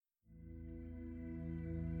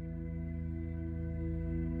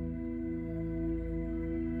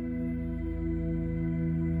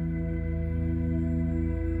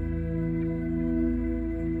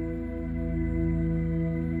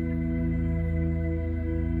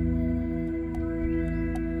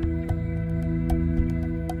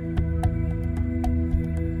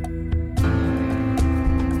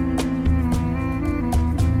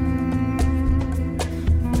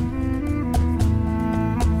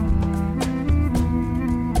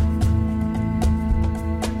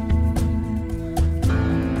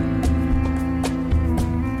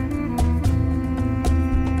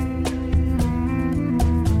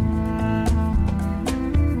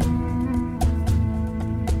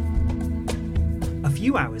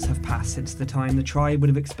few hours have passed since the time the tribe would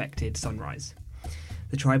have expected sunrise.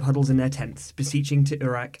 The tribe huddles in their tents, beseeching to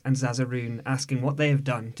Uruk and Zazaroon, asking what they have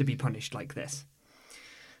done to be punished like this.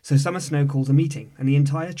 So Summer Snow calls a meeting, and the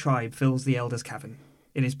entire tribe fills the Elder's Cavern.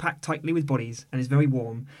 It is packed tightly with bodies and is very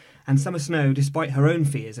warm, and Summer Snow, despite her own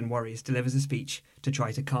fears and worries, delivers a speech to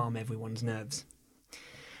try to calm everyone's nerves.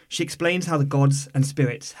 She explains how the gods and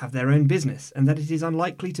spirits have their own business, and that it is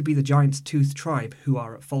unlikely to be the Giant's Tooth tribe who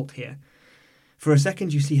are at fault here. For a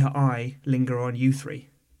second you see her eye linger on you three,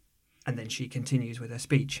 and then she continues with her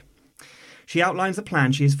speech. She outlines a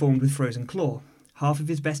plan she has formed with Frozen Claw. Half of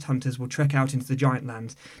his best hunters will trek out into the Giant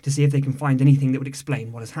Lands to see if they can find anything that would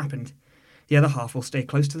explain what has happened. The other half will stay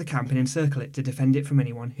close to the camp and encircle it to defend it from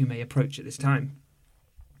anyone who may approach at this time.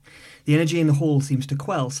 The energy in the hall seems to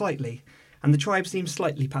quell slightly, and the tribe seems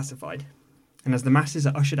slightly pacified. And as the masses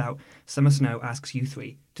are ushered out, Summer Snow asks you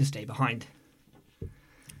three to stay behind.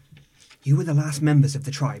 You were the last members of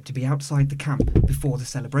the tribe to be outside the camp before the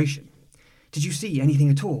celebration. Did you see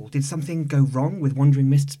anything at all? Did something go wrong with Wandering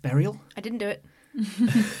Mist's burial? I didn't do it.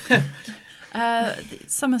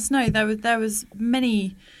 Summer Snow, there was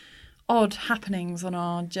many odd happenings on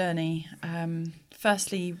our journey.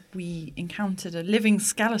 Firstly, we encountered a living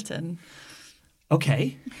skeleton.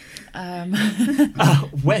 Okay.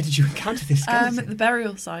 Where did you encounter this skeleton? At the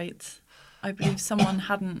burial site. I believe someone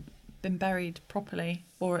hadn't been buried properly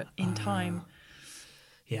or in time.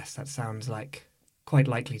 Yes, that sounds like quite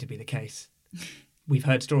likely to be the case. We've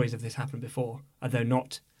heard stories of this happen before, although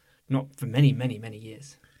not for many, many, many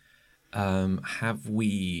years.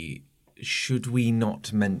 Should we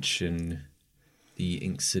not mention the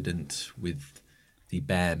incident with the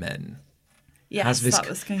bear men? Yes, that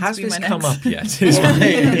was going to be my next. Has this come up yet?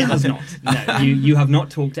 It has not. No, you have not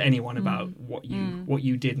talked to anyone about what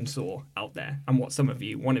you did and saw out there, and what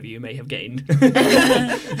one of you may have gained. And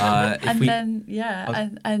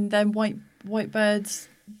then Whitebirds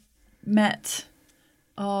met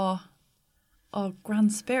our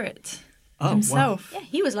Grand Spirit himself. Wow. Yeah,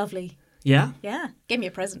 he was lovely. Yeah? Yeah, gave me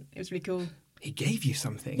a present. It was really cool. He gave you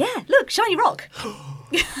something? Yeah, look, shiny rock.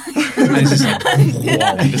 It's just like,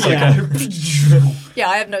 wow. It's like, Yeah,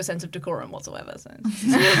 I have no sense of decorum whatsoever. So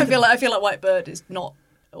I feel like Whitebird is not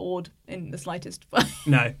awed in the slightest.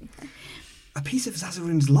 No. A piece of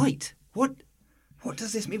Zazaroon's light. What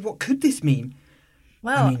does this mean? What could this mean?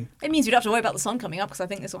 Well, it means you'd have to worry about the sun coming up because I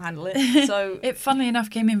think this will handle it. So it, funnily enough,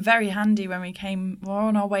 came in very handy when we were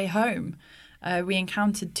on our way home. We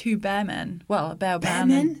encountered two bear men. Well, a bear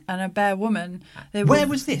man and a bear woman. Where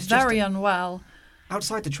was this? Very unwell.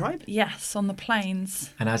 Outside the tribe? Yes, on the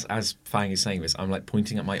plains. and as Fang is saying this, I'm like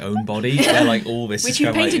pointing at my own body, where like all this which is you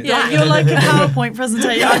kind of painted like, black. You're like a PowerPoint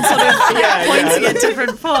presentation. I'm sort of pointing at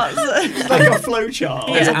different parts. It's like a flowchart.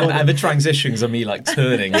 and the transitions are me like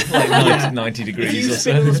turning like 90 If degrees you or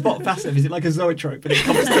spin on the so. spot fast enough, is it like a zoetrope and it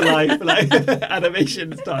comes to life, like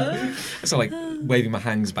animation style? So like waving my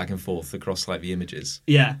hands back and forth across like the images,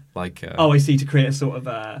 Yeah. like I see, to create a sort of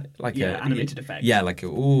animated effect. Yeah, like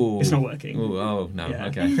ooh, It's not working. Ooh, oh no, Yeah.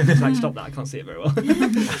 okay. It's like, stop that, I can't see it very well.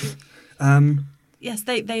 Yes,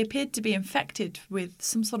 they appeared to be infected with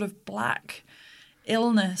some sort of black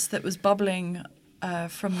illness that was bubbling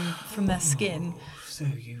from their skin. So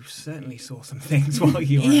you certainly saw some things while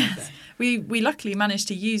you were out Yes, there. we luckily managed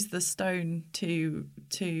to use the stone to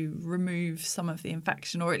remove some of the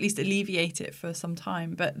infection, or at least alleviate it for some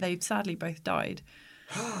time. But they sadly both died.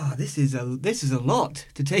 This is a lot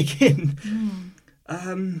to take in.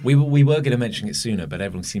 We were going to mention it sooner, but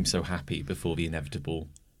everyone seemed so happy before the inevitable.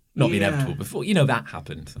 Not the Yeah. inevitable, before that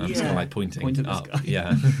happened. I'm just kind of like pointing Point at the up. sky.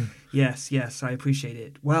 Yeah. Yes, I appreciate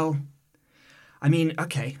it. Well, I mean,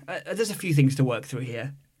 okay, there's a few things to work through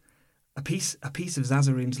here. A piece of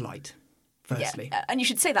Zazaroon's light, firstly. Yeah, and you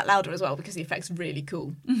should say that louder as well because the effect's really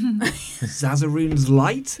cool. Zazaroon's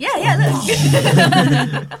light?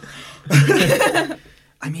 Yeah.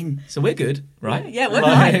 I mean, So we're good, right? Yeah, we're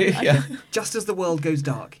Like, fine. yeah. just as the world goes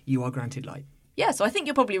dark, you are granted light. Yeah, so I think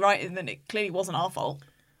you're probably right in that it clearly wasn't our fault.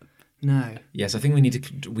 No. Yes, I think we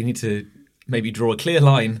need to maybe draw a clear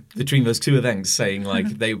line between those two events, saying like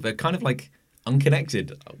they're kind of like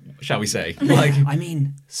unconnected, shall we say? Like, I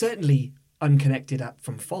mean, certainly unconnected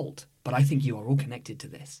from fault, but I think you are all connected to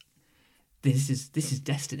this. This is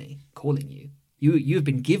destiny calling you. You have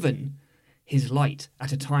been given his light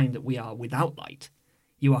at a time that we are without light.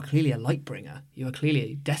 You are clearly a light bringer. You are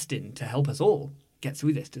clearly destined to help us all get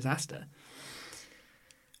through this disaster.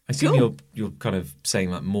 I assume Cool. you're kind of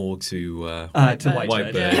saying that more to Whitebird.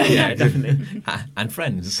 Whitebird. Yeah, definitely. And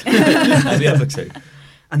friends, and the other two.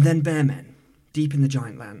 And then bear men, deep in the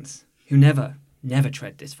giant lands, who never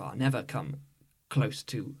tread this far, never come close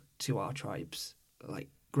to our tribe's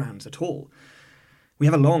grounds at all. We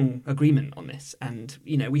have a long agreement on this, and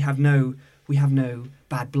we have no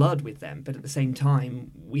bad blood with them, but at the same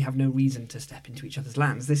time we have no reason to step into each other's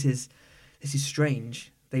lands. This is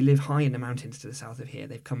strange. They live high in the mountains to the south of here.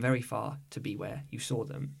 They've come very far to be where you saw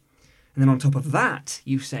them. And then on top of that,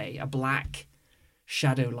 you say a black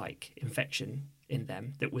shadow-like infection in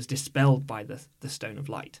them that was dispelled by the Stone of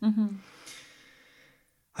Light. Mm-hmm.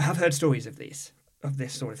 I have heard stories of this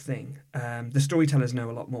sort of thing. The storytellers know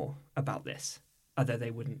a lot more about this, although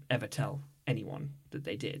they wouldn't ever tell anyone that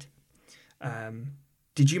they did.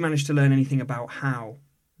 Did you manage to learn anything about how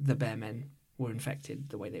the bear men were infected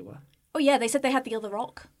the way they were? Oh yeah, they said they had the other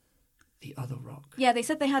rock. The other rock? Yeah, they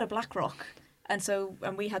said they had a black rock, and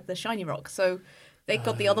we had the shiny rock. So they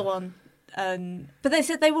got the other one. But they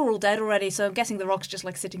said they were all dead already, so I'm guessing the rock's just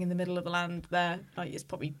like sitting in the middle of the land there.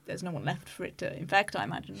 There's no one left for it to infect, I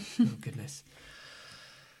imagine. Oh, goodness.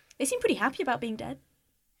 They seem pretty happy about being dead.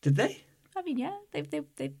 Did they? I mean, yeah,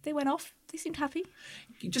 they went off. They seemed happy.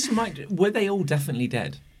 Just remind, were they all definitely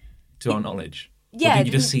dead, to our knowledge? Yeah. Or did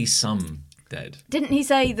you just see some dead? Didn't he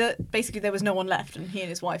say that basically there was no one left and he and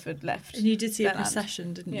his wife had left? And you did see a their land?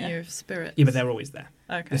 procession, didn't you, of spirits? Yeah, but they're always there.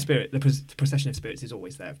 Okay. The procession of spirits is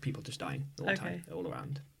always there, of people just dying all the Okay. time, all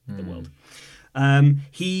around the world.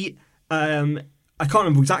 I can't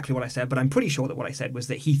remember exactly what I said, but I'm pretty sure that what I said was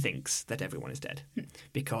that he thinks that everyone is dead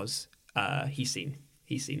because he's seen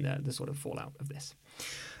the sort of fallout of this.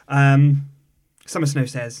 Summer Snow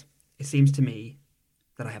says, "It seems to me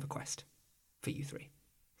that I have a quest for you three.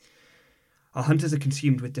 Our hunters are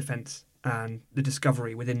consumed with defence and the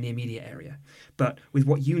discovery within the immediate area, but with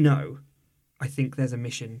what you know, I think there's a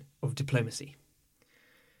mission of diplomacy.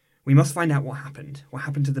 We must find out what happened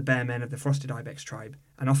to the bear men of the Frosted Ibex tribe,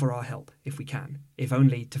 and offer our help, if we can, if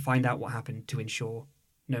only to find out what happened to ensure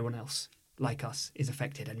no one else like us is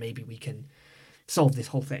affected, and maybe we can solve this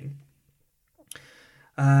whole thing.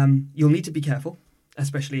 You'll need to be careful,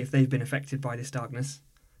 especially if they've been affected by this darkness.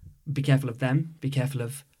 Be careful of them, be careful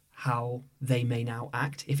of how they may now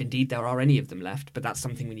act, if indeed there are any of them left, but that's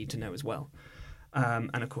something we need to know as well.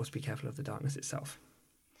 And of course, be careful of the darkness itself.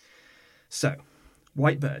 So,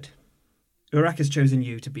 Whitebird, Urak has chosen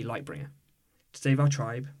you to be Lightbringer, to save our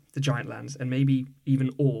tribe, the Giant Lands, and maybe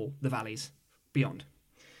even all the valleys beyond.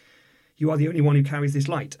 You are the only one who carries this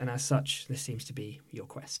light, and as such, this seems to be your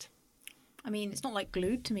quest. I mean, it's not like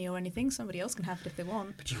glued to me or anything. Somebody else can have it if they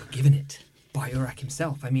want. But you were given it by Urak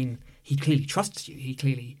himself. I mean, he clearly trusts you. He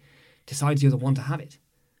clearly decides you're the one to have it.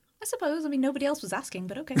 I suppose. I mean, nobody else was asking,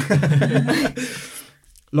 but okay.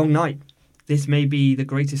 Long night. This may be the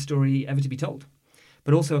greatest story ever to be told,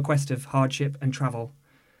 but also a quest of hardship and travel,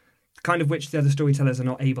 the kind of which the other storytellers are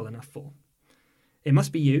not able enough for. It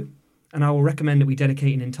must be you, and I will recommend that we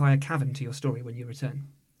dedicate an entire cavern to your story when you return.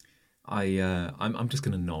 I'm just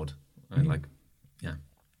going to nod. Yeah.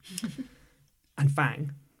 And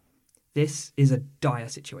Fang, this is a dire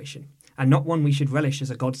situation, and not one we should relish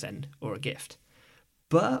as a godsend or a gift.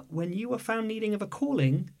 But when you were found needing of a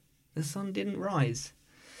calling, the sun didn't rise.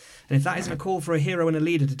 And if that isn't a call for a hero and a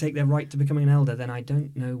leader to take their right to becoming an elder, then I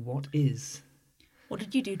don't know what is. What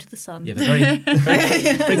did you do to the sun? Yeah, they're very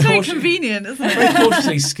It's very convenient, isn't it? very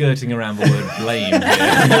cautiously skirting around the word blame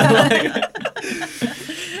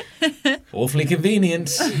here. Awfully convenient.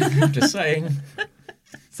 Just saying.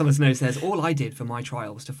 Summer Snow says, all I did for my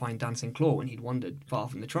trial was to find Dancing Claw when he'd wandered far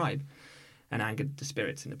from the tribe, and angered the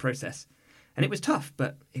spirits in the process. And it was tough,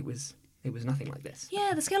 but it was nothing like this.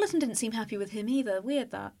 Yeah, the skeleton didn't seem happy with him either.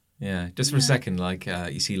 Weird that. Yeah, just for a second,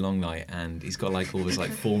 you see Long Night, and he's got all his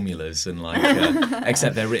formulas, and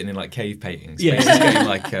except they're written in cave paintings. Yeah. But he's just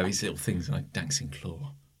getting these little things like Dancing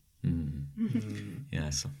Claw.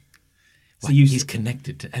 Yeah, so he's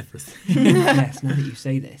connected to everything. Yes, now that you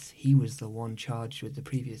say this, he was the one charged with the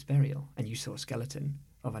previous burial, and you saw a skeleton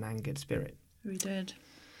of an angered spirit. We did.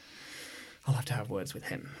 I'll have to have words with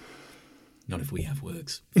him. Not if we have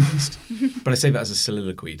words first. But I say that as a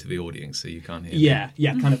soliloquy to the audience, so you can't hear me.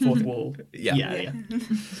 Yeah, kind of fourth wall. Yeah.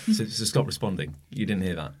 So stop responding. You didn't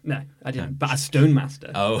hear that? No, I didn't. But as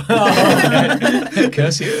Stonemaster. Oh.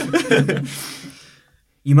 Curse you.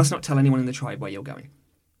 You must not tell anyone in the tribe where you're going,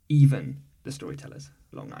 even the storytellers.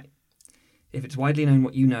 Long night. If it's widely known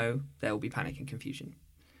what you know, there will be panic and confusion.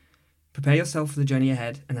 Prepare yourself for the journey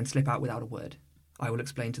ahead and then slip out without a word. I will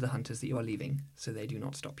explain to the hunters that you are leaving, so they do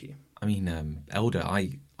not stop you. I mean, Elder,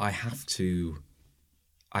 I have to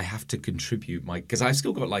contribute because I've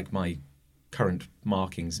still got my current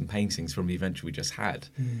markings and paintings from the adventure we just had.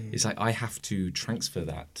 It's I have to transfer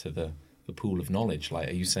that to the pool of knowledge.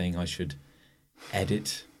 Are you saying I should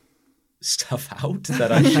edit stuff out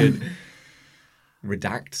that I should?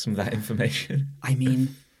 redact some of that information? I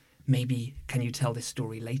mean, maybe can you tell this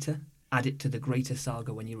story later? Add it to the greater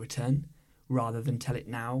saga when you return, rather than tell it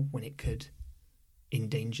now when it could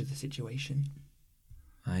endanger the situation.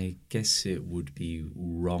 I guess it would be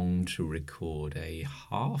wrong to record a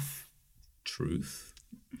half-truth.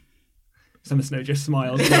 Summer Snow just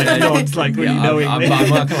smiles, like nods, like really knowing. I'm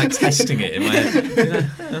kind of like testing it in my head.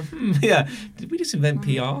 Yeah. Did we just invent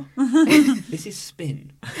PR? This is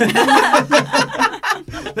spin.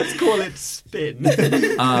 Let's call it spin.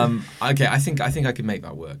 Okay, I think I can make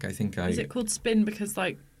that work. Is it called spin because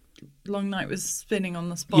like Long Night was spinning on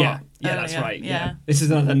the spot? Yeah, that's earlier? right. Yeah. This is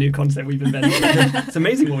another new concept we've invented. It's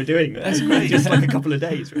amazing what we're doing. That's great. Just like a couple of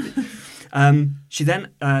days, really. She then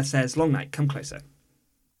says, Long Night, come closer.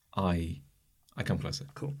 I come closer.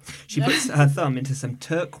 Cool. She puts her thumb into some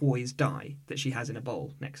turquoise dye that she has in a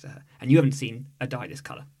bowl next to her. And you haven't seen a dye this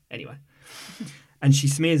colour anyway. And she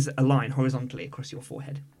smears a line horizontally across your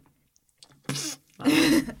forehead.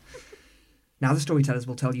 Now the storytellers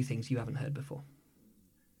will tell you things you haven't heard before.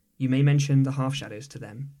 You may mention the half-shadows to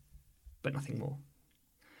them, but nothing more.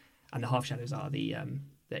 And the half-shadows are the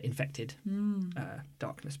infected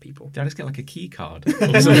darkness people. Did I just get like a key card?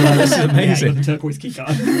 This is amazing. Yeah, you got the turquoise key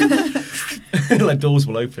card. Like doors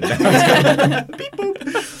will open. Beep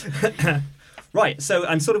boop. Right, so,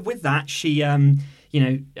 and sort of with that, she,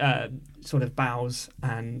 sort of bows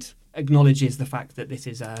and acknowledges the fact that this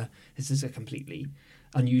is a completely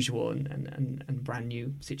unusual and brand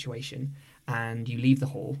new situation. And you leave the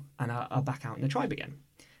hall and are back out in the tribe again.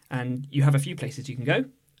 And you have a few places you can go,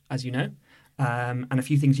 as you know, and a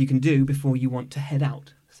few things you can do before you want to head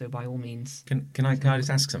out. So by all means... Can I just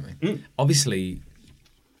ask something? Obviously,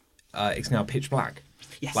 it's now pitch black.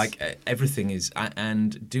 Yes. Like everything is...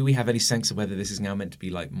 And do we have any sense of whether this is now meant to be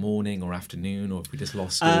like morning or afternoon, or if we just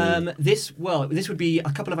lost all... This would be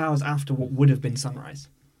a couple of hours after what would have been sunrise.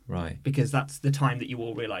 Right. Because that's the time that you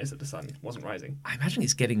all realise that the sun wasn't rising. I imagine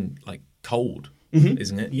it's getting like cold,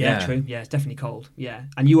 isn't it? Yeah, true. Yeah, it's definitely cold. Yeah.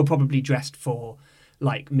 And you were probably dressed for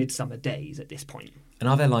like midsummer days at this point. And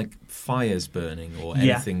are there like fires burning or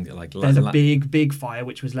anything like There's a big fire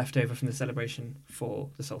which was left over from the celebration for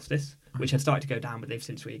the solstice, which had started to go down, but they've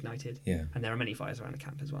since reignited. Yeah. And there are many fires around the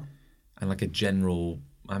camp as well. And like a general,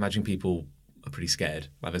 I imagine people are pretty scared.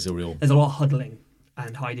 Like there's a lot of huddling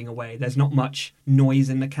and hiding away. There's not much noise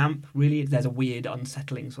in the camp, really. There's a weird,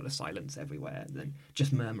 unsettling sort of silence everywhere, and then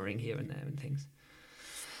just murmuring here and there and things.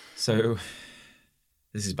 So,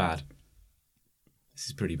 this is bad. This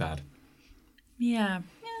is pretty bad. Yeah,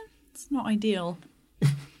 it's not ideal. I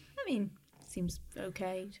mean, seems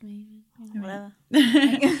okay to me. Whatever.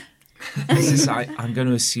 I'm going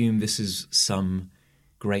to assume this is some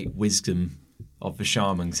great wisdom of the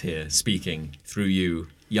shamans here speaking through you,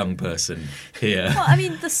 young person here. Well, I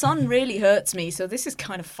mean, the sun really hurts me, so this is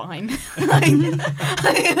kind of fine.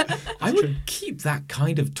 I would keep that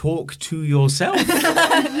kind of talk to yourself.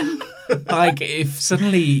 Like, if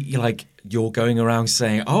suddenly you're going around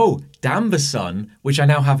saying, "Oh, damn the sun," which I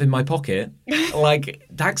now have in my pocket, like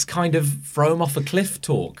that's kind of throw 'em off a cliff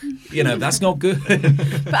talk. You know, that's not good.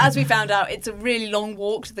 But as we found out, it's a really long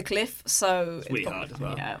walk to the cliff, so it's really hard as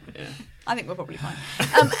well. Yeah. I think we're probably fine.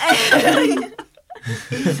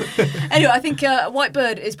 Anyway, I think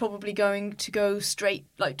Whitebird is probably going to go straight,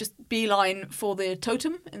 like just beeline for the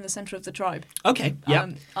totem in the centre of the tribe. Okay, yeah.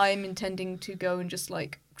 I'm intending to go and just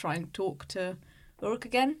like try and talk to Uruk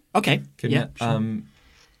again. Okay, sure.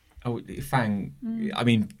 Fang, I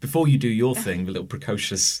mean, before you do your thing, the little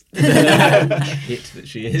precocious hit that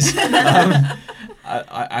she is, I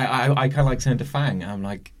kind of like turn to Fang. I'm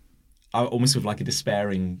like, almost with like a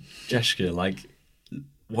despairing gesture, like,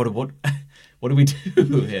 what do we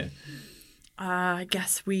do here? I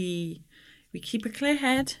guess we keep a clear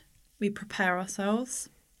head, we prepare ourselves,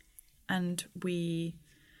 and we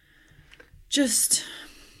just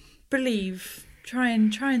believe. Try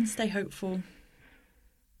and stay hopeful.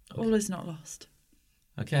 Okay. All is not lost.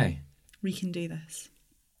 Okay. We can do this.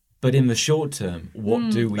 But in the short term,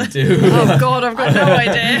 what do we do? Oh God, I've got no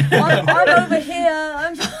idea. I'm over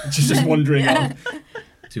here. She's just wandering on.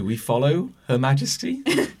 Do we follow Her Majesty?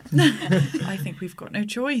 I think we've got no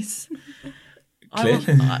choice.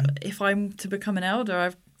 If I'm to become an elder,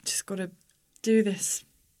 I've just got to do this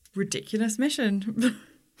ridiculous mission.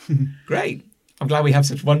 Great. I'm glad we have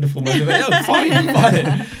such wonderful motivation. Fine.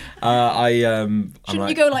 Shouldn't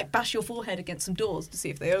you go like bash your forehead against some doors to see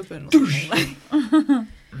if they open or something?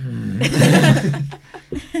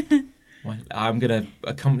 Well, I'm going to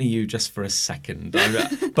accompany you just for a second.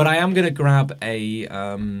 But I am going to grab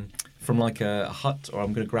from like a hut, or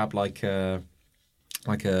I'm going to grab like a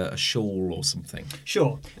like a shawl or something.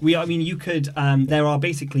 Sure. I mean, you could. There are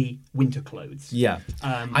basically winter clothes. Yeah.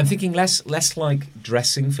 I'm thinking less like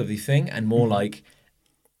dressing for the thing and more like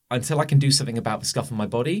until I can do something about the stuff on my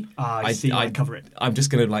body. I see. I cover it. I'm just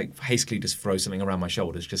going to like hastily just throw something around my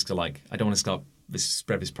shoulders just to like. I don't want to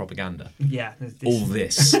spread this propaganda. Yeah. All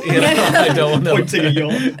this. You know, I don't want to. Pointing at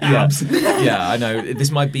your abs. Yeah, I know.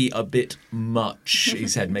 This might be a bit much, he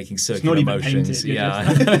said, making circular It's not even motions. painted,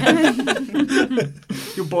 Yeah.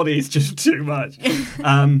 Your body is just too much.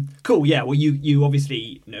 Cool. Yeah. Well, you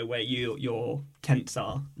obviously know where your tents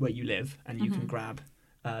are, where you live, and you can grab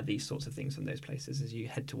these sorts of things from those places as you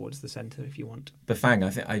head towards the centre if you want. But Fang, I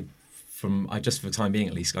think just for the time being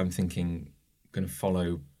at least, I'm thinking going to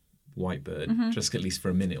follow Whitebird just at least for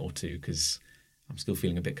a minute or two because I'm still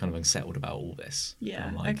feeling a bit kind of unsettled about all this. Yeah.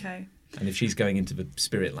 I'm like, Okay. And if she's going into the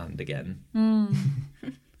spirit land again,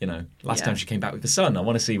 you know, last time she came back with the sun, I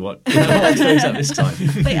want to see what goes up this time.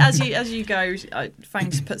 But as you go, Fang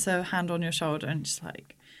just puts her hand on your shoulder and just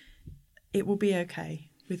like, it will be okay.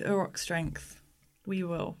 With Urok's strength, we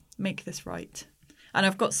will make this right. And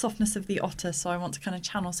I've got softness of the otter, so I want to kind of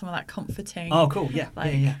channel some of that comforting. Oh, cool. Yeah.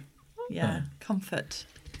 Like, yeah. Comfort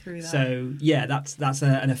through that. So yeah, that's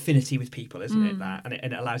an affinity with people, isn't it? That and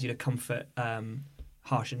it allows you to comfort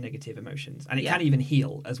harsh and negative emotions, and it can even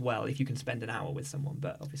heal as well if you can spend an hour with someone.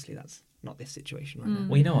 But obviously, that's not this situation right now.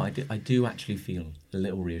 Well, you know, I do actually feel a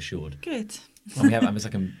little reassured. Good. And we have it's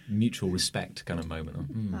like a mutual respect kind of moment.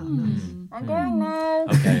 I'm going now.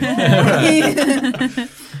 Okay.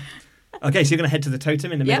 Okay, so you're going to head to the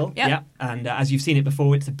totem in the middle. Yep. Yeah. And as you've seen it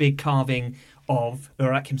before, it's a big carving of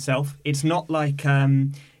Urak himself. It's not like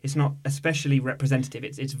it's not especially representative.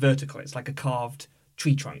 It's vertical. It's like a carved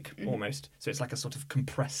tree trunk almost. So it's like a sort of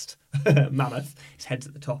compressed mammoth. His head's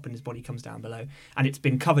at the top and his body comes down below. And it's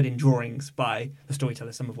been covered in drawings by the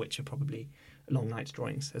storyteller, some of which are probably Long Night's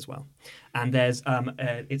drawings as well. And there's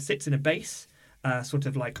it sits in a base. Sort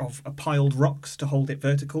of like of piled rocks to hold it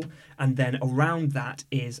vertical, and then around that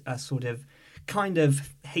is a sort of kind of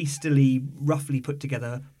hastily, roughly put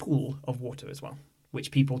together pool of water as well, which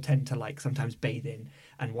people tend to like sometimes bathe in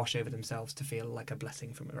and wash over themselves to feel like a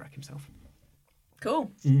blessing from Urak himself. Cool.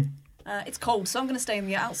 It's cold, so I'm going to stay on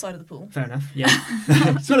the outside of the pool. Fair enough, yeah.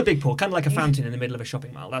 It's not a big pool, kind of like a fountain in the middle of a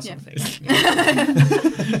shopping mall, that sort of thing.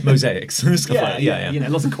 Mosaics. Stuff like that. Yeah. You know,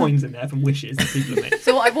 lots of coins in there from wishes that people have made.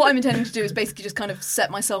 So what I'm intending to do is basically just kind of set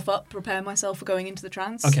myself up, prepare myself for going into the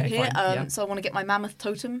trance Okay, here. fine, yeah. So I want to get my mammoth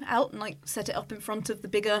totem out and like set it up in front of the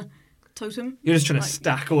bigger totem. You're just trying to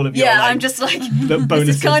stack all of your I'm just like, bonuses.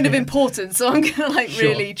 this is kind of here. important, so I'm going to like Sure.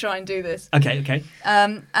 really try and do this. Okay.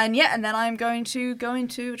 And then I'm going to go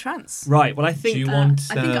into a trance. Right, well I think... Do you want...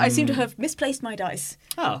 I think I seem to have misplaced my dice.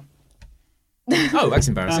 Oh, Oh, that's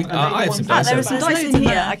embarrassing. And I have then some you dice. there are some over dice There's in loads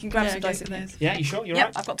here. there. I can grab some go dice for in here. those. yeah, you sure? You're Yep,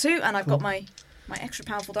 right? I've got 2, and I've got my extra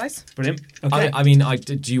powerful dice. Brilliant. Okay. I mean,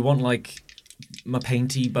 do you want like my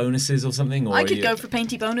painty bonuses or something? Or I are could you- go for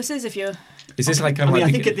painty bonuses if you're... Is this like kind of I mean, like?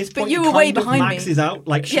 I think at this But point, you it were way kind of behind me. maxes out.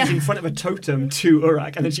 Like she's Yeah. in front of a totem to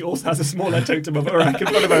Urak, and then she also has a smaller totem of Urak in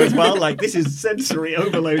front of her as well. Like this is sensory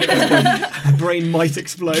overload. At this point. Her brain might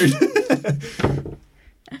explode.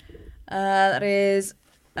 That is...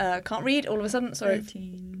 can't read all of a sudden. Sorry.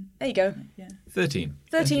 13. There you go. Yeah. 13.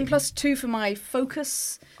 13 plus 2 for my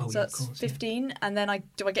focus. Oh, so yeah, of that's course, yeah. 15. And then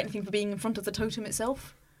do I get anything for being in front of the totem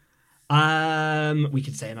itself? We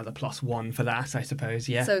could say another +1 for that, I suppose.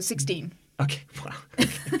 Yeah. So 16. Okay. Wow.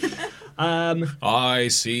 I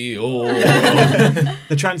see all.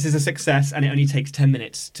 The trance is a success, and it only takes 10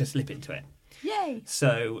 minutes to slip into it. Yay.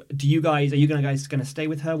 So, are you guys going to stay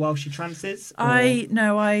with her while she trances? or-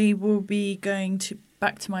 I will be going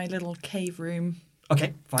back to my little cave room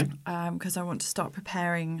Okay, fine. because I want to start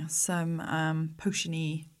preparing some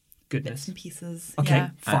potion-y bits Goodness. and pieces. Okay, Yeah.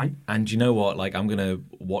 fine. And you know what? Like, I'm gonna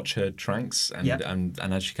watch her tranks, and Yeah. and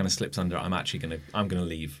as she kind of slips under, I'm gonna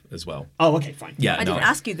leave as well. Oh, okay, fine. Yeah. I no, didn't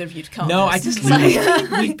ask either of you to come. No, I just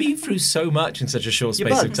we've been through so much in such a short You're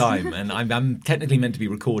space of bugged. time, and I'm technically meant to be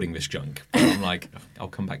recording this junk. But I'm like, I'll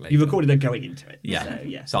come back later. You recorded her going into it. Yeah. So,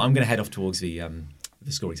 yeah. So I'm gonna head off towards the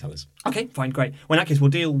storytellers. Okay, fine, great. Well, in that case, we'll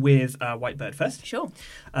deal with Whitebird first. Sure.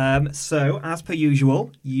 So, as per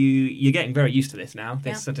usual, you're getting very used to this now. This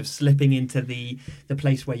Yeah. sort of slipping into the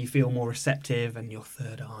place where you feel more receptive and your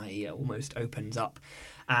third eye almost opens up.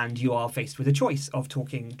 And you are faced with a choice of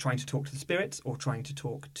trying to talk to the spirits or trying to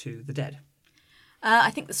talk to the dead.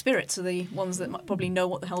 I think the spirits are the ones that might probably know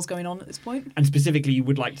what the hell's going on at this point. And specifically, you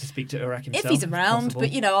would like to speak to Urak himself. If he's around, possible.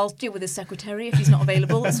 but I'll deal with his secretary if he's not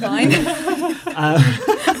available. It's fine.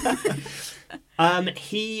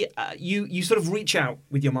 You sort of reach out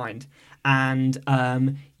with your mind, And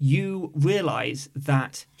you realise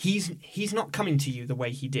that he's not coming to you the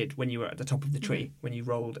way he did when you were at the top of the tree, when you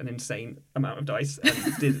rolled an insane amount of dice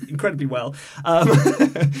and did incredibly well.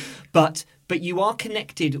 But you are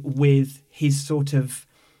connected with his sort of...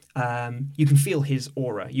 you can feel his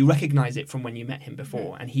aura. You recognise it from when you met him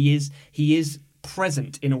before, and he is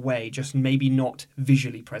present in a way, just maybe not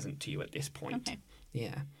visually present to you at this point. Okay.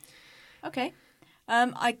 Yeah. Okay.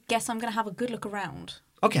 I guess I'm going to have a good look around.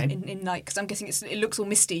 Okay. In night, because I'm guessing it looks all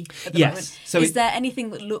misty at the Yes. moment. So is there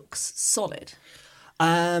anything that looks solid?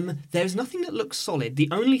 There's nothing that looks solid. The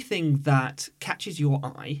only thing that catches your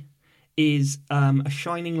eye is a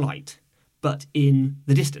shining light, but in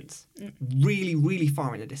the distance, really, really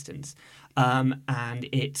far in the distance. And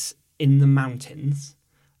it's in the mountains,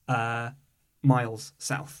 miles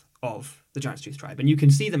south of the Giant's Tooth tribe. And you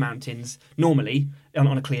can see the mountains normally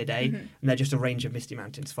on a clear day, and they're just a range of misty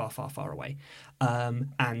mountains far, far, far away.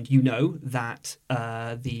 And you know that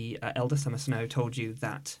the Elder Summer Snow told you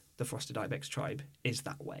that the Frosted Ibex tribe is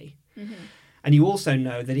that way. And you also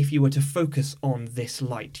know that if you were to focus on this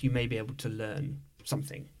light, you may be able to learn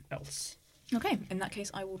something else. Okay, in that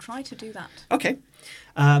case, I will try to do that. Okay.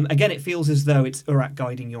 Again, it feels as though it's Urak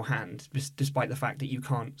guiding your hand, despite the fact that you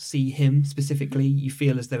can't see him specifically. You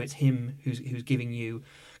feel as though it's him who's giving you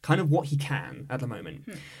kind of what he can at the moment.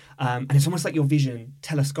 And it's almost like your vision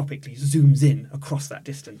telescopically zooms in across that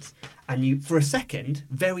distance. And you, for a second,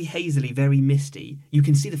 very hazily, very misty, you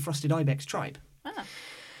can see the Frosted Ibex tribe. Ah.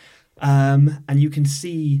 And you can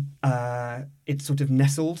see it's sort of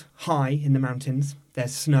nestled high in the mountains.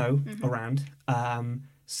 There's snow around,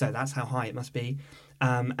 so that's how high it must be.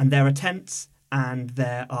 And there are tents and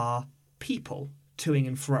there are people toing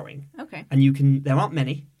and froing. Okay. And there aren't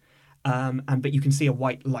many, but you can see a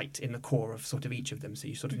white light in the core of sort of each of them, so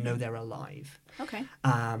you sort of know they're alive. Okay.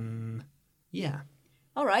 Yeah.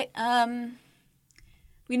 All right.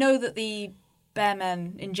 We know that the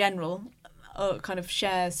bearmen in general kind of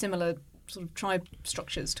share similar sort of tribe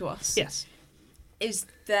structures to us. Yes. Is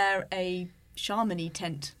there a shaman-y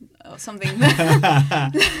tent or something?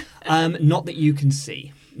 Not that you can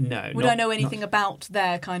see. No. Would I know anything about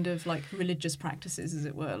their kind of like religious practices, as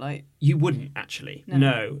it were? Like You wouldn't actually.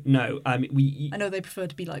 No. I know they prefer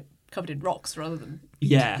to be like covered in rocks rather than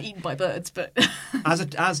eaten by birds, but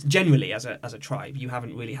as generally as a tribe, you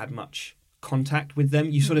haven't really had much contact with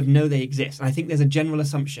them. You sort of know they exist, and I think there's a general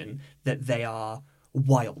assumption that they are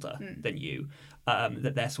wilder than you.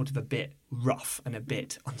 That they're sort of a bit rough and a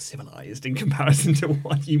bit uncivilized in comparison to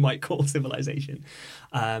what you might call civilization.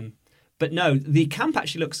 But no, the camp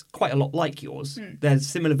actually looks quite a lot like yours.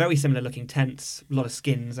 There's very similar looking tents, a lot of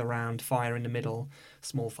skins around, fire in the middle,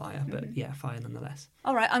 small fire, but yeah, fire nonetheless.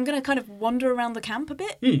 all right, I'm going to kind of wander around the camp a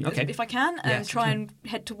bit, Okay. if I can, and Yes, try you and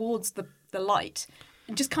head towards the light.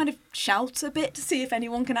 And just kind of shout a bit to see if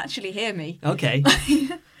anyone can actually hear me. Okay.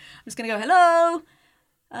 I'm just going to go, hello,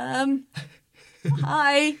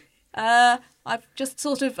 hi, I've just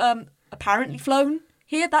sort of apparently flown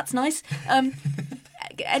here, that's nice.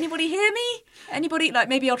 Anybody hear me? Anybody? Like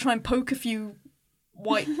maybe I'll try and poke a few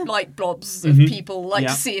white light blobs of people, like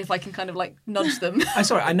to see if I can kind of like nudge them. I'm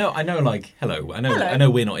sorry, I know. Like, hello. I know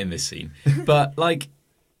we're not in this scene, but like,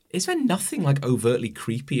 is there nothing like overtly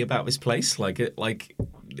creepy about this place? Like,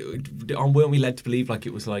 weren't we led to believe like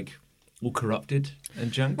it was like all corrupted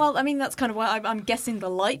and junk? Well, I mean that's kind of why I'm guessing the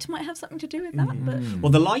light might have something to do with that. But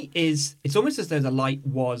Well, the light it's almost as though the light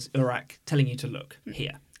was Urak telling you to look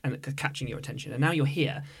here and catching your attention. And now you're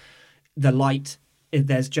here, the light,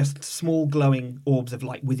 there's just small glowing orbs of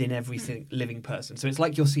light within every living person. So it's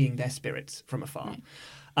like you're seeing their spirits from afar.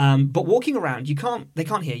 But walking around, they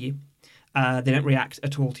can't hear you. They don't react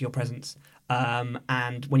at all to your presence.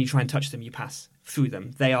 And when you try and touch them, you pass through them.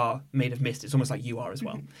 They are made of mist. It's almost like you are as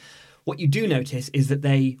well. What you do notice is that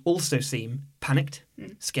they also seem panicked,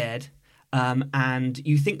 scared, and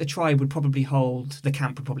you think the camp would probably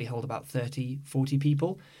hold about 30, 40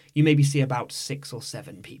 people. You maybe see about 6 or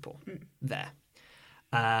 7 people there.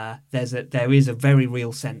 There is a very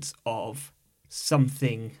real sense of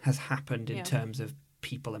something has happened in terms of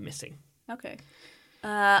people are missing. okay,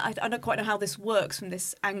 I don't quite know how this works from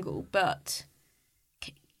this angle, but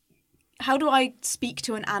how do I speak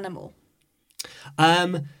to an animal?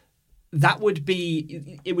 That would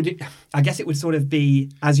be, I guess it would sort of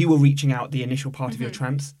be, as you were reaching out the initial part of your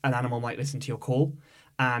trance, an animal might listen to your call.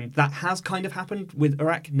 And that has kind of happened with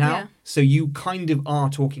Urak now. Yeah. So you kind of are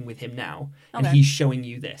talking with him now, and Okay. he's showing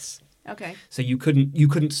you this. Okay. So you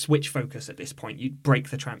couldn't switch focus at this point. You'd break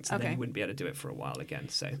the trance, and then Okay. you wouldn't be able to do it for a while again.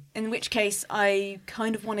 So In which case, I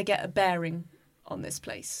kind of want to get a bearing on this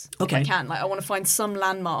place. Okay. If I can. Like, I want to find some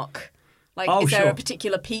landmark Like, Oh, is there sure. a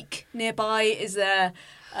particular peak nearby? Is there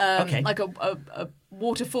Okay. like a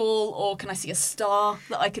waterfall, or can I see a star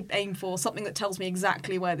that I could aim for? Something that tells me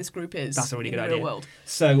exactly where this group is. That's a really in good the real idea. world.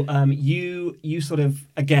 So you sort of,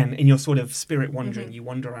 again, in your sort of spirit wandering, you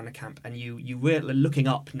wander around a camp and you were looking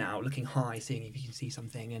up now, looking high, seeing if you can see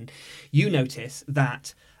something, and you notice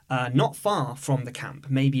that not far from the camp,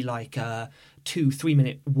 maybe like a 2-3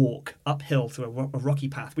 minute walk uphill through a rocky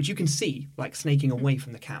path, which you can see like snaking away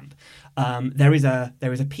from the camp, there is a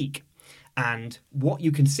peak. And what you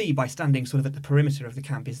can see by standing sort of at the perimeter of the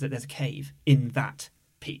camp is that there's a cave in that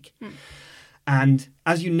peak. And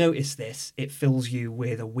as you notice this, it fills you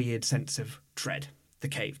with a weird sense of dread. The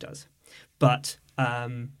cave does. But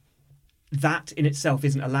that in itself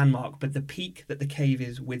isn't a landmark, but the peak that the cave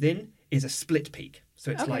is within is a split peak.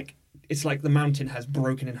 So it's like the mountain has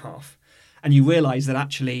broken in half. And you realise that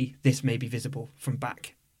actually this may be visible from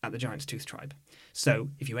back at the Giant's Tooth tribe. So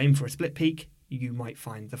if you aim for a split peak, you might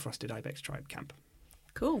find the Frosted Ibex tribe camp.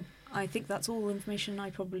 Cool. I think that's all the information I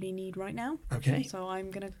probably need right now. Okay. So I'm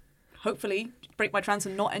going to hopefully break my trance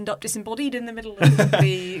and not end up disembodied in the middle of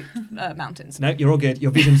the mountains. No, you're all good.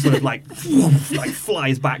 Your vision sort of like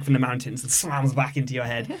flies back from the mountains and slams back into your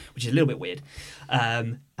head, which is a little bit weird.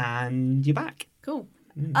 And you're back. Cool.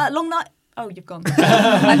 Long night. Oh, you've gone.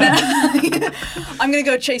 I'm going to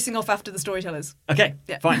go chasing off after the storytellers. Okay,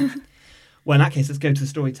 Yeah. fine. Well, in that case, let's go to the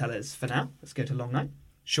storytellers for now. Let's go to Long Night.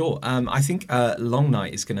 Sure. I think Long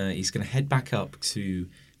Night is he's gonna head back up to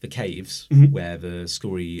the caves where the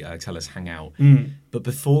storytellers hang out. But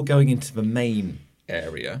before going into the main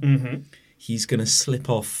area, he's gonna slip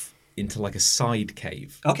off into like a side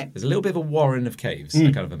cave. Okay. There's a little bit of a warren of caves, I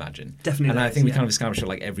kind of imagine. Definitely And there I is, think we yeah. kind of established that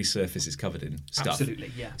like every surface is covered in stuff.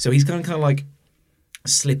 Absolutely, yeah. So he's gonna kind of like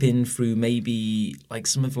slip in through maybe like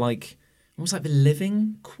some of like almost like the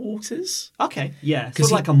living quarters. Okay, yeah. Sort 'Cause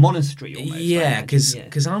of like a monastery almost. I Yeah, imagine,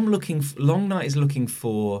 because I'm looking. Long Night is looking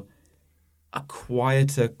for a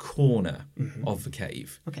quieter corner of the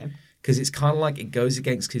cave. Okay. Because it's kind of like it goes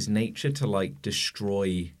against his nature to like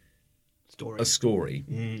destroy Story. a story.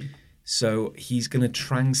 So he's going to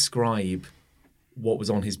transcribe what was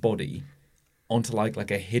on his body onto like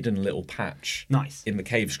a hidden little patch Nice. in the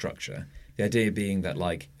cave structure. The idea being that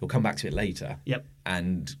like he'll come back to it later. Yep.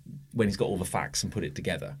 And when he's got all the facts and put it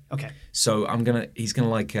together. Okay. So he's gonna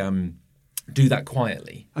like do that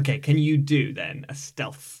quietly. Okay, can you do then a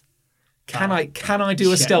stealth? Can I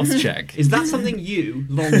do a check. stealth check? Is that something you,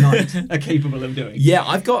 Long Night, are capable of doing? Yeah,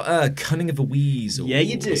 I've got cunning of a weasel. Yeah,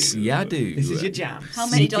 you do. Yeah, I do. This is your jam. How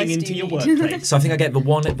many Sneaking dice do into you your need? workplace. So I think I get the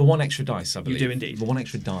one extra dice. I believe do indeed. The one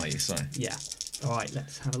extra dice. So. Yeah. All right,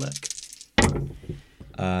 let's have a look.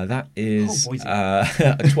 That is Oh, boys.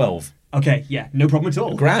 a 12. Okay, yeah, no problem at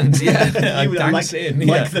all. Grand, yeah. I You are danced like, in, like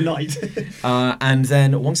yeah. the night. And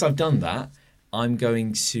then once I've done that, I'm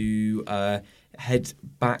going to head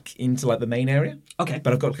back into like the main area. Okay.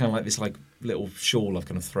 But I've got kind of like this like little shawl I've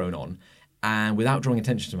kind of thrown on, and without drawing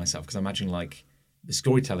attention to myself, because I imagine like the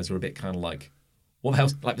storytellers are a bit kind of like, what the hell?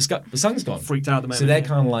 Like the sun's gone. Freaked out at the moment. So they're yeah.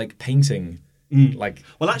 kind of like painting, like.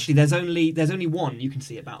 Well, actually, there's only one you can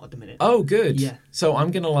see about at the minute. Oh, good. Yeah. So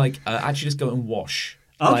I'm gonna like actually just go and wash.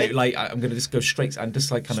 Okay. Like I'm gonna just go straight and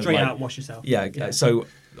just like kind Straight of like, out, wash yourself. Yeah. So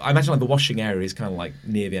I imagine like the washing area is kind of like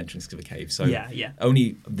near the entrance to the cave. So Yeah.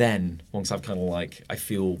 only then, once I've kind of like I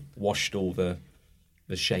feel washed all the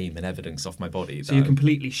shame and evidence off my body. So you're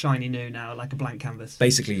completely shiny new now, like a blank canvas.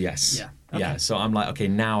 Basically, yes. Yeah. Yeah. Okay. So I'm like, okay,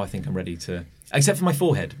 now I think I'm ready to. Except for my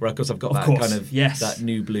forehead, where of course I've got Of that course, kind of yes. that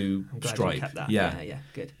new blue I'm glad stripe. you kept that. Yeah. Yeah,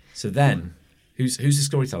 good. So then, who's the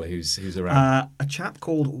storyteller who's around? A chap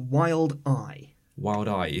called Wild Eye. Wild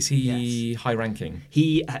Eye. Is he high ranking?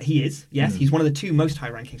 He is, yes. He's one of the two most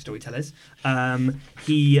high-ranking storytellers.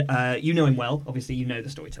 You know him well. Obviously, you know the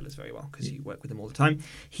storytellers very well because you work with them all the time.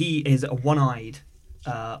 He is a one-eyed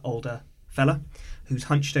older fella who's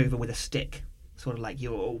hunched over with a stick, sort of like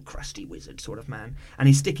your old crusty wizard sort of man. And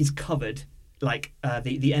his stick is covered, like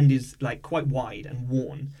the end is like quite wide and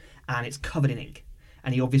worn, and it's covered in ink.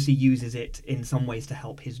 And he obviously uses it in some ways to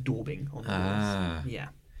help his daubing on the walls. Ah. Yeah.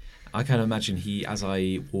 I kind of imagine as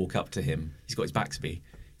I walk up to him, he's got his back to me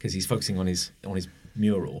because he's focusing on his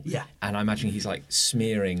mural. Yeah. And I imagine he's like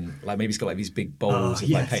smearing, like maybe he's got like these big bowls of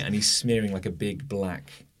yes. like paint, and he's smearing like a big black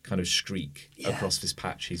kind of streak Yeah. across this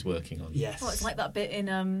patch he's working on. Yes. Oh, it's like that bit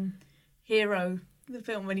in Hero, the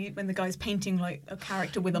film, when the guy's painting like a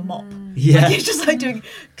character with a mop. Yeah. Like, he's just like doing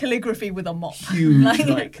calligraphy with a mop. Huge,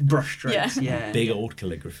 like brush strokes. Yeah. Yeah. Big old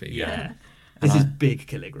calligraphy. Yeah. This is big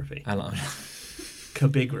calligraphy. And I'm,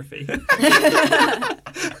 Cabigraphy.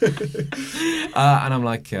 and I'm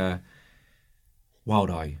like, Wild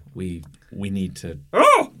Eye, we need to.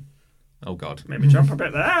 Oh! Oh, God. Maybe jump a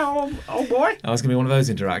bit there, oh boy. Oh, it's going to be one of those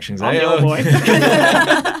interactions. I'm eh? the old boy.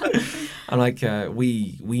 I'm like,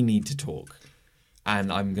 we need to talk.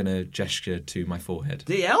 And I'm going to gesture to my forehead.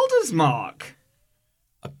 The Elder's Mark.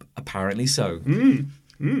 Apparently so.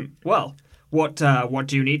 Well, what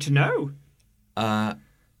do you need to know? He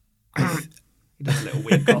does a little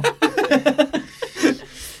weird cough.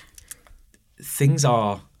 Things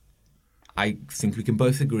are, I think we can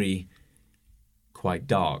both agree, quite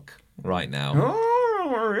dark right now.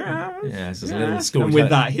 Oh, yeah. Yeah, so there's a little story. And with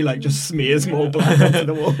that, he just smears more black onto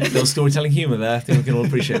the wall. little storytelling humour there. I think we can all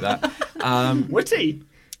appreciate that. Witty.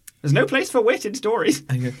 There's no place for wit in stories.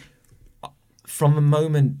 From the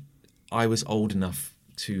moment I was old enough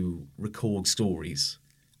to record stories,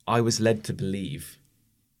 I was led to believe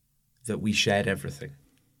that we shared everything.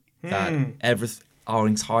 That our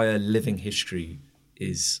entire living history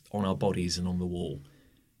is on our bodies and on the wall.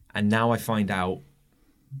 And now I find out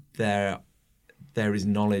there is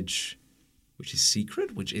knowledge which is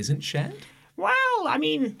secret, which isn't shared. Well, I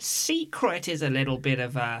mean, secret is a little bit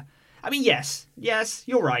of a... I mean, yes,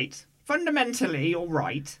 you're right. Fundamentally, you're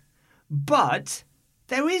right. But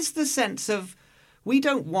there is the sense of we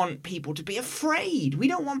don't want people to be afraid. We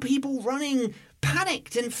don't want people running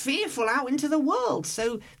panicked and fearful out into the world.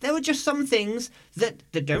 So there are just some things that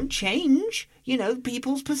don't change,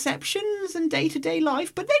 people's perceptions and day-to-day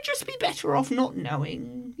life, but they'd just be better off not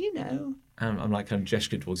knowing, And I'm like kind of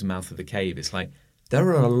gesturing towards the mouth of the cave. It's like, there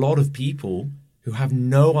are a lot of people who have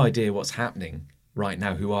no idea what's happening right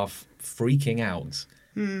now, who are freaking out.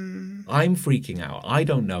 I'm freaking out. I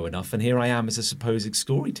don't know enough, and here I am as a supposed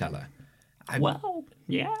storyteller.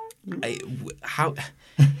 Yeah.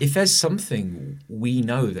 If there's something we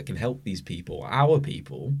know that can help these people, our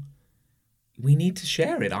people, we need to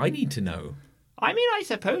share it. I need to know. I mean, I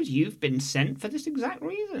suppose you've been sent for this exact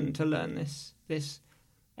reason, to learn this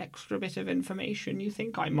extra bit of information you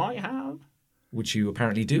think I might have. Which you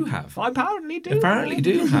apparently do have. I apparently do.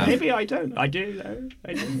 Do have. Maybe I don't. I do, though.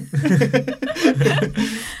 I do.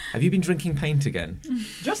 Have you been drinking paint again?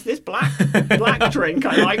 Just this black drink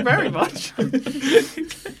I like very much.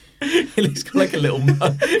 He's got like a little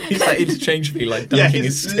mug. He's like interchangeably like dunking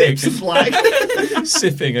his stick. Lips black.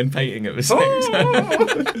 Sipping and painting at the same time.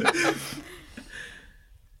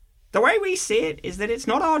 The way we see it is that it's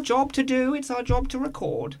not our job to do, it's our job to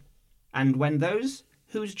record. And when those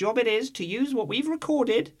whose job it is to use what we've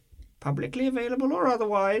recorded, publicly available or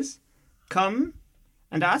otherwise, come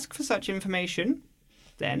and ask for such information,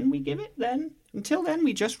 then we give it then. Until then,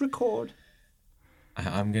 we just record.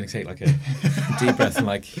 I'm going to take like a deep breath and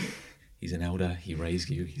like, he's an elder, he raised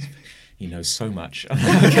you, he knows so much.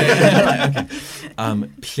 Okay.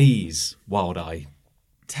 Please, Wild Eye,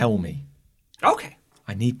 tell me. Okay.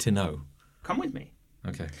 I need to know. Come with me.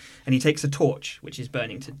 Okay. And he takes a torch, which is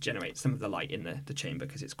burning to generate some of the light in the chamber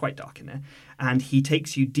because it's quite dark in there. And he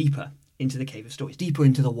takes you deeper into the Cave of Stories, deeper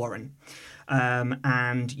into the warren.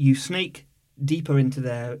 And you snake deeper into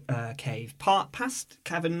the cave, past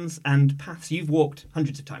caverns and paths you've walked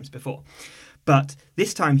hundreds of times before. But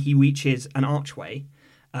this time he reaches an archway,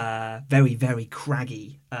 very, very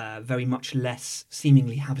craggy, very much less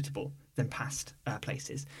seemingly habitable than past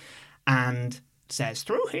places, and says,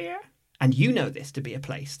 "Through here." And you know this to be a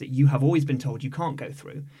place that you have always been told you can't go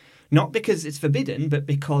through. Not because it's forbidden, but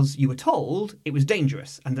because you were told it was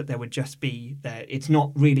dangerous and that there would just be... it's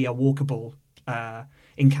not really a walkable,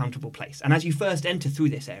 encountable place. And as you first enter through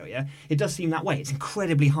this area, it does seem that way. It's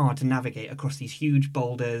incredibly hard to navigate across these huge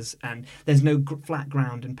boulders, and there's no flat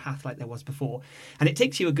ground and path like there was before. And it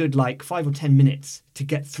takes you a good 5 or 10 minutes to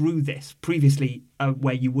get through this, previously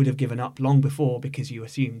where you would have given up long before because you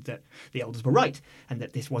assumed that the elders were right and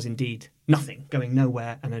that this was indeed nothing, going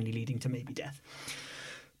nowhere and only leading to maybe death.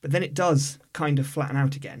 But then it does kind of flatten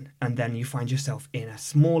out again, and then you find yourself in a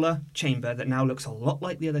smaller chamber that now looks a lot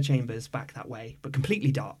like the other chambers back that way, but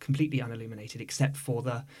completely dark, completely unilluminated, except for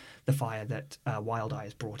the fire that Wild Eye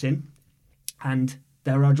has brought in. And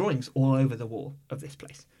there are drawings all over the wall of this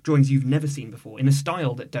place, drawings you've never seen before, in a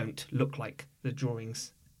style that don't look like the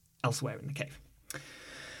drawings elsewhere in the cave.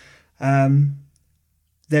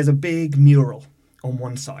 There's a big mural on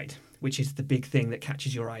one side, which is the big thing that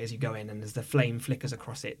catches your eye as you go in, and as the flame flickers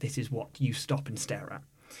across it, this is what you stop and stare at.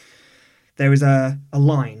 There is a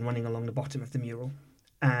line running along the bottom of the mural,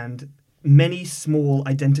 and many small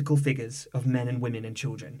identical figures of men and women and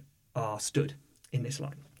children are stood in this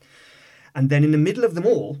line. And then in the middle of them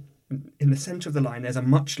all, in the centre of the line, there's a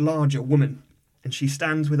much larger woman, and she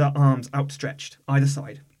stands with her arms outstretched either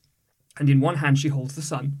side. And in one hand she holds the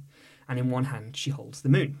sun, and in one hand she holds the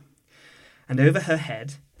moon. And over her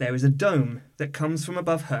head there is a dome that comes from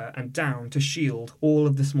above her and down to shield all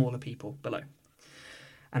of the smaller people below.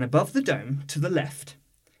 And above the dome, to the left,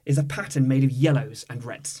 is a pattern made of yellows and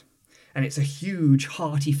reds. And it's a huge,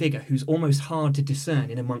 hearty figure who's almost hard to discern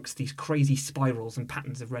in amongst these crazy spirals and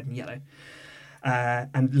patterns of red and yellow.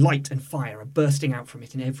 And light and fire are bursting out from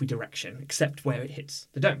it in every direction, except where it hits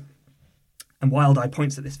the dome. And Wild Eye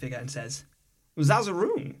points at this figure and says,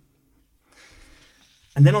 Zazaroon.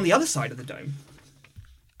 And then on the other side of the dome,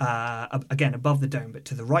 again above the dome, but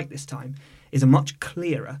to the right this time, is a much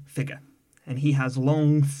clearer figure. And he has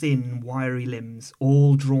long, thin, wiry limbs,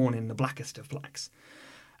 all drawn in the blackest of blacks.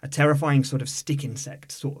 A terrifying sort of stick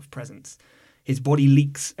insect sort of presence. His body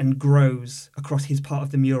leaks and grows across his part of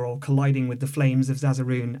the mural, colliding with the flames of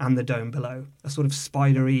Zazaroon and the dome below. A sort of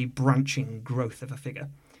spidery, branching growth of a figure.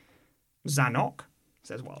 Zanok,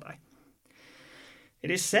 says Wild Eye. It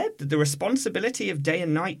is said that the responsibility of day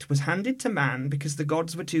and night was handed to man because the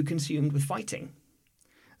gods were too consumed with fighting.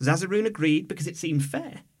 Zazaroon agreed because it seemed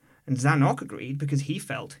fair, and Zanok agreed because he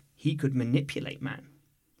felt he could manipulate man.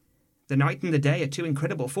 The night and the day are two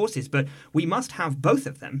incredible forces, but we must have both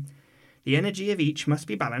of them. The energy of each must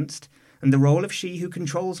be balanced, and the role of she who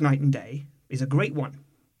controls night and day is a great one,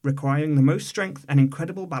 requiring the most strength and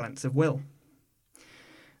incredible balance of will.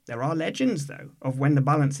 There are legends, though, of when the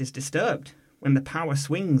balance is disturbed, when the power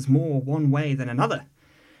swings more one way than another,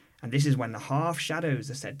 and this is when the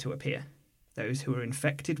half-shadows are said to appear, those who are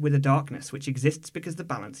infected with a darkness which exists because the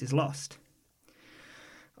balance is lost.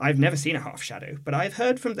 I've never seen a half-shadow, but I've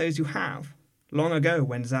heard from those who have, long ago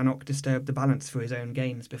when Zanok disturbed the balance for his own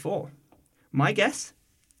gains before. My guess?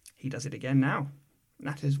 He does it again now.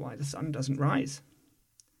 That is why the sun doesn't rise.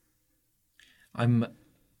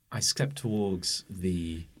 I step towards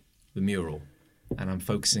the mural, and I'm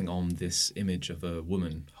focusing on this image of a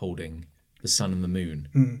woman holding the sun and the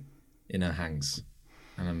moon in her hands.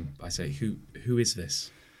 And I say, who is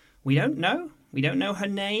this? We don't know. We don't know her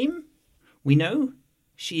name. We know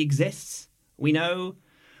she exists.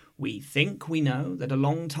 We think we know that a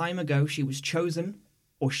long time ago she was chosen,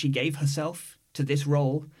 or she gave herself to this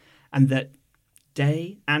role, and that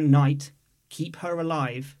day and night keep her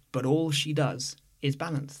alive, but all she does is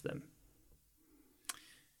balance them.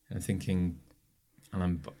 And I'm thinking, and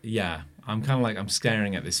I'm kind of like, I'm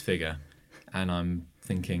staring at this figure, and I'm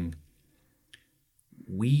thinking,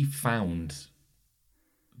 we found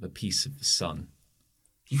the piece of the sun.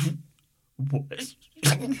 Yes.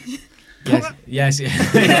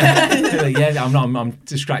 Yeah, I'm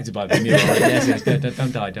distracted by the mural. Yes.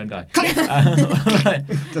 Don't die.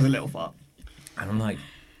 Does a little fart. And I'm like,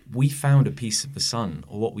 we found a piece of the sun,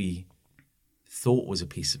 or what we thought was a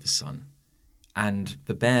piece of the sun, and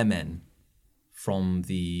the bear men from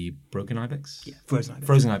the Broken Ibex? Yeah,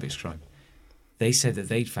 Frozen Ibex tribe. They said that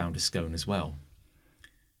they'd found a scone as well.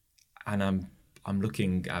 And I'm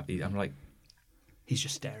looking at the, I'm like, he's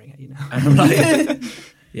just staring at you now. And I'm like,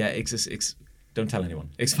 yeah, don't tell anyone.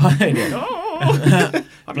 It's fine. Oh,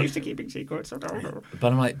 I'm used to keeping secrets. But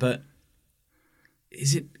I'm like, could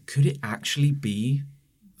it actually be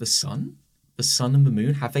the sun? The sun and the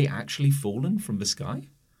moon? Have they actually fallen from the sky?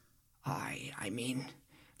 I mean,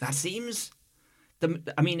 that seems...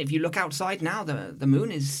 if you look outside now, the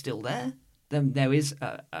moon is still there. There is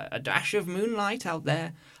a dash of moonlight out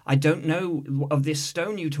there. I don't know of this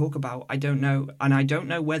stone you talk about. I don't know. And I don't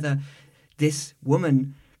know whether this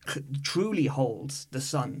woman truly holds the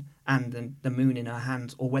sun and the moon in her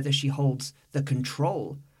hands, or whether she holds the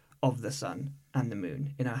control of the sun and the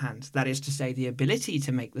moon in her hands. That is to say, the ability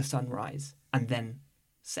to make the sun rise and then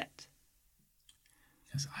set.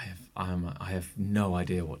 Yes, I have no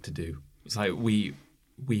idea what to do. It's like we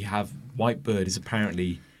have Whitebird is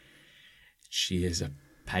apparently, she is a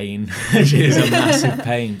pain. She is a massive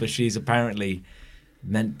pain, but she's apparently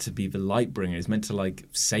meant to be the light bringer. It's meant to like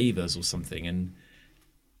save us or something. And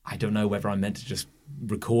I don't know whether I'm meant to just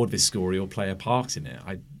record this story or play a part in it.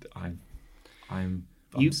 I'm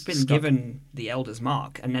You've been stuck. given the Elder's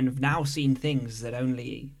Mark, and then have now seen things that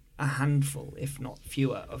only a handful, if not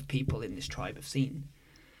fewer, of people in this tribe have seen.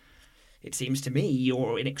 It seems to me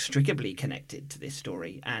you're inextricably connected to this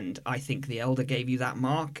story, and I think the Elder gave you that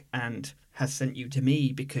mark and has sent you to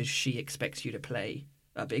me because she expects you to play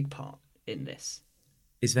a big part in this.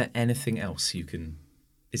 Is there anything else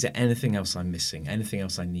is there anything else I'm missing? Anything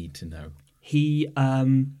else I need to know? He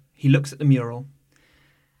looks at the mural,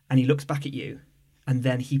 and he looks back at you, and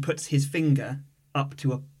then he puts his finger up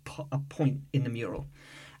to a point in the mural,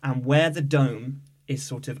 and where the dome is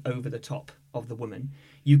sort of over the top of the woman,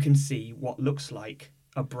 you can see what looks like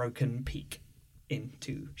a broken peak in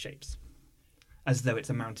two shapes, as though it's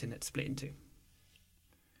a mountain that's split in two.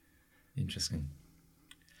 Interesting.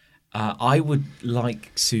 I would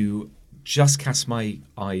like to just cast my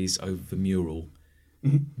eyes over the mural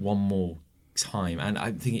one more time, and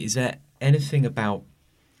I'm thinking, is there anything about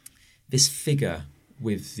this figure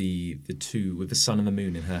with the sun and the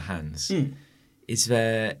moon in her hands? Is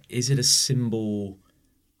it a symbol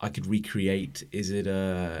I could recreate? Is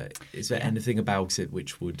there anything about it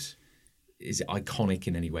is it iconic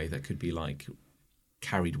in any way that could be like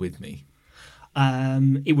carried with me?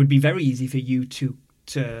 It would be very easy for you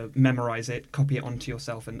to memorize it, copy it onto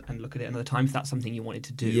yourself, and look at it another time if that's something you wanted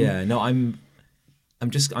to do. Yeah, no, I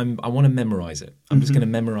want to memorize it. I'm just going to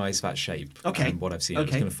memorize that shape. Okay. And what I've seen. Okay. I'm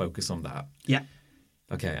just going to focus on that. Yeah.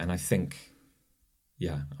 Okay, and I think,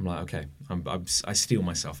 I'm like, okay, I steel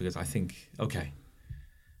myself because I think, okay,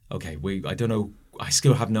 I don't know, I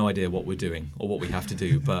still have no idea what we're doing or what we have to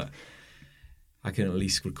do, but I can at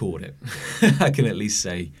least record it. I can at least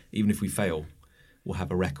say, even if we fail, we'll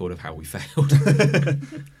have a record of how we failed.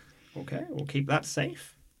 Okay, we'll keep that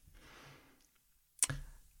safe.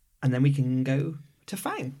 And then we can go to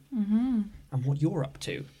Fang and what you're up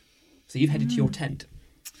to. So you've headed to your tent.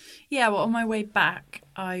 Yeah, well, on my way back,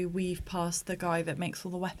 I weave past the guy that makes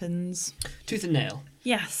all the weapons. Tooth and nail.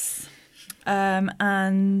 Yes.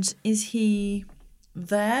 And is he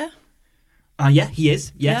there? Yeah, he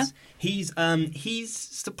is. Yes, Yeah? he's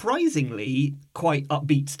surprisingly quite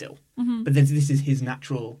upbeat still. But this is his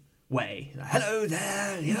natural way. Like, hello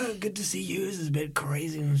there. Yeah, good to see you. This is a bit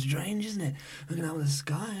crazy and strange, isn't it? Looking out at the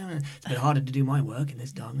sky. It's a bit harder to do my work in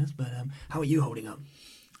this darkness. But how are you holding up?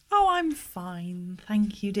 Oh, I'm fine.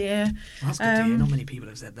 Thank you, dear. Well, that's good to hear. Not many people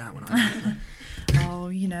have said that when I.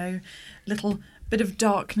 Oh, little bit of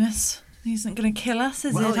darkness. Isn't going to kill us,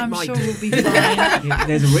 is Well, it? I'm might. sure we'll be fine.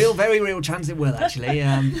 There's a very real chance it will, actually.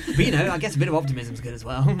 But, I guess a bit of optimism's good as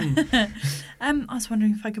well. I was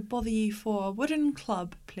wondering if I could bother you for a wooden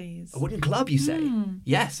club, please. A wooden club, you say?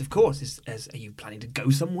 Yes, of course. Are you planning to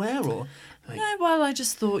go somewhere, or? No, well, I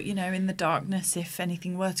just thought, in the darkness, if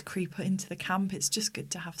anything were to creep into the camp, it's just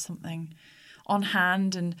good to have something on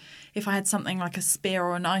hand, and if I had something like a spear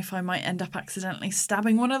or a knife, I might end up accidentally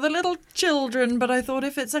stabbing one of the little children. But I thought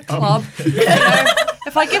if it's a club,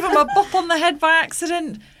 if I give them a bop on the head by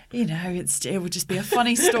accident, it would just be a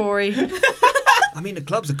funny story. I mean, the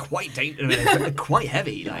clubs are quite dangerous. They're quite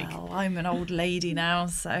heavy. Well, I'm an old lady now,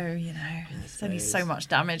 so there's only so much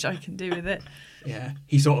damage I can do with it. Yeah,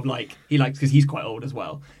 he sort of he likes because he's quite old as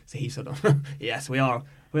well. So he sort of yes, we are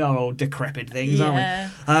old decrepit things,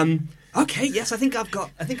 aren't we? Okay, yes, I think I've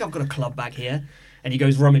got a club bag here, and he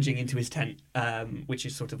goes rummaging into his tent, which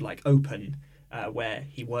is sort of open, where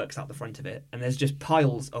he works out the front of it, and there's just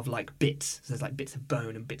piles of bits. So there's bits of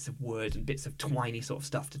bone and bits of wood and bits of twiny sort of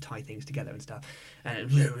stuff to tie things together and stuff, and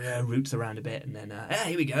it roots around a bit, and then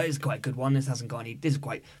here we go. It's quite a good one. This hasn't got any. This is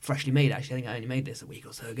quite freshly made actually. I think I only made this a week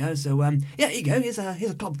or so ago. So here you go. Here's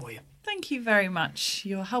a club for you. Thank you very much.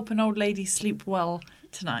 You'll help an old lady sleep well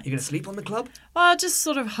tonight. You're gonna sleep on the club? Well, I'll just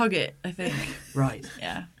sort of hug it, I think. Right.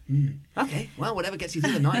 Yeah. Okay, well, whatever gets you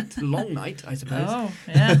through the night. The long night, I suppose. Oh,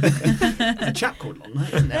 yeah. There's a chap called Long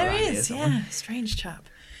Night, isn't there? There around here is, somewhere? yeah. Strange chap.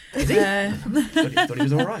 Is he? Thought he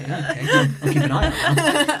was all right. Yeah, okay, well, I'll keep an eye on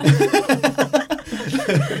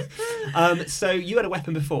that. So you had a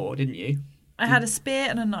weapon before, didn't you? I had a spear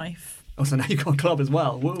and a knife. Oh, so now you've got a club as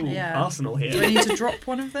well. Whoa, Yeah. Arsenal Do I here. need to drop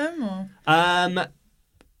one of them? Or?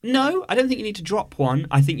 No, I don't think you need to drop one.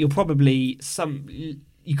 I think you'll probably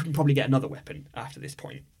you can probably get another weapon after this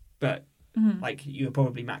point, but you're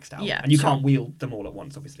probably maxed out. Yeah, and you sure. can't wield them all at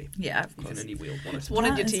once, obviously. Yeah, of You can course. only wield one at a One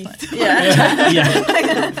in time. your That's teeth. fine. Yeah.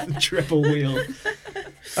 Yeah, triple wheel.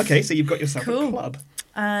 Okay, so you've got yourself a Cool. club.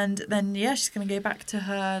 And then, she's going to go back to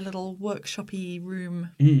her little workshop-y room.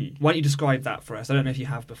 Why don't you describe that for us? I don't know if you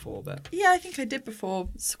have before, but Yeah, I think I did before.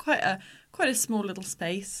 It's quite a small little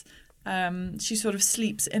space. She sort of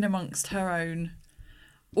sleeps in amongst her own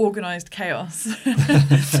organised chaos.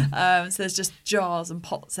 So there's just jars and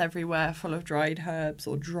pots everywhere full of dried herbs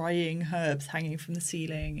or drying herbs hanging from the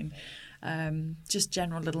ceiling, and just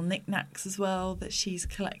general little knickknacks as well that she's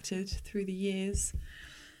collected through the years.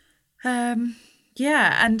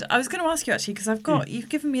 Yeah, and I was going to ask you actually, because you've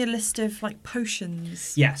given me a list of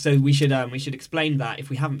potions. yeah. So we should explain that if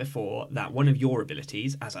we haven't before, that one of your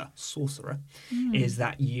abilities as a sorcerer is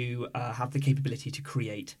that you have the capability to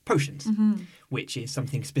create potions, which is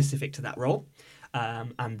something specific to that role.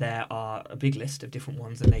 And there are a big list of different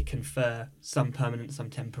ones, and they confer some permanent, some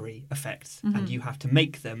temporary effects, and you have to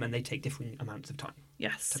make them, and they take different amounts of time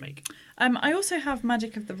Yes. to make. I also have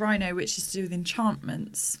Magic of the Rhino, which is to do with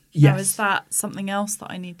enchantments. Yes. Now, is that something else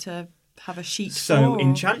that I need to have a sheet So for?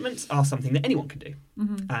 enchantments are something that anyone can do,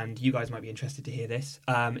 and you guys might be interested to hear this.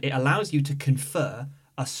 It allows you to confer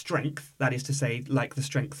a strength, that is to say, like the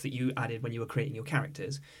strength that you added when you were creating your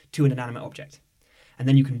characters, to an inanimate object. And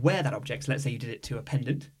then you can wear that object. So let's say you did it to a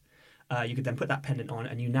pendant. You could then put that pendant on,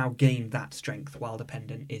 and you now gain that strength while the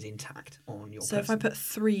pendant is intact on your So person. if I put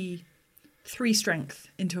three strength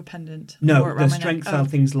into a pendant. No, or around the my neck- strengths oh. are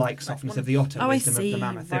things like softness of the otter, Oh, I wisdom of see. the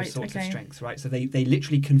mammoth, those Right, sorts of okay. strengths, right? So they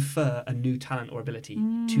literally confer a new talent or ability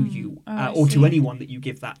to you, I or to see. anyone that you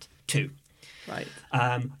give that to. Right.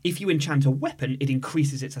 If you enchant a weapon, it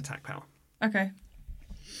increases its attack power. Okay.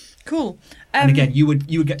 Cool. And again, you would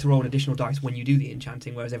get to roll an additional dice when you do the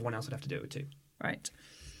enchanting, whereas everyone else would have to do it too. Right.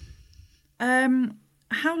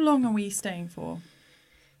 How long are we staying for?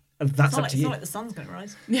 That's up to It's you. not like the sun's going to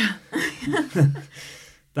rise. Yeah.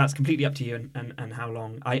 That's completely up to you and how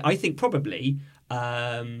long. I think probably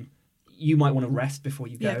you might want to rest before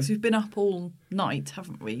you Yeah, go, because we've been up all night,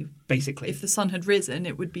 haven't we? basically. If the sun had risen,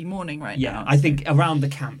 it would be morning right Yeah, now. I think around the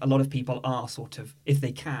camp, a lot of people are sort of, if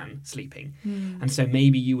they can, sleeping. And so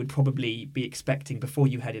maybe you would probably be expecting before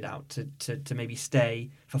you headed out to maybe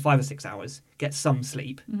stay for 5 or 6 hours, get some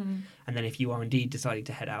sleep. And then if you are indeed deciding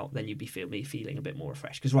to head out, then you'd be feeling a bit more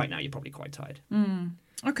refreshed. Because right now you're probably quite tired.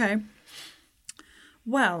 Okay.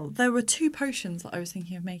 Well, there were 2 potions that I was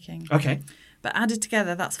thinking of making. Okay. But added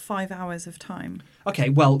together, that's 5 hours of time. Okay,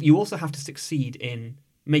 well, you also have to succeed in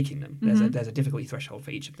making them. There's a difficulty threshold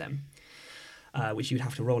for each of them, which you'd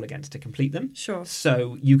have to roll against to complete them. Sure.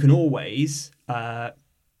 So you can always,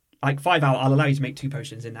 like 5 hours, I'll allow you to make 2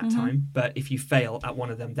 potions in that time. But if you fail at one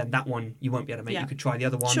of them, then that one you won't be able to make. Yeah. You could try the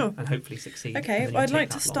other one Sure. and hopefully succeed. and Okay, then well, I'd you'll like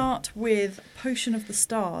take to that long. start with Potion of the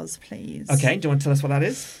Stars, please. Okay, do you want to tell us what that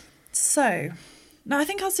is? So, no, I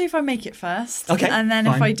think I'll see if I make it first. Okay, And then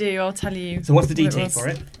if fine. I do, I'll tell you. So what's the what DT was. for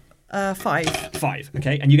it? 5. 5.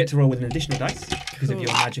 Okay, and you get to roll with an additional dice because of Cool.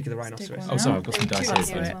 your magic of the Let's take rhinoceros. one Oh, sorry, out. I've got some Two dice dice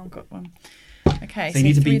here. here as so- well. I've got one. Okay, So you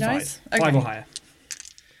need to 3 beat dice. 5. 5 or higher.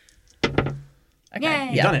 Okay. Yay.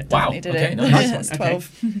 You've done it. Wow, Definitely did okay, it. nice. It's Okay.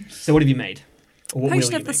 12. So what have you made? Or what will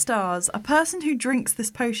Potion you of the make? Stars. A person who drinks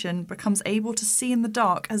this potion becomes able to see in the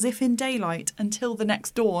dark as if in daylight until the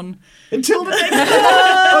next dawn. Until the next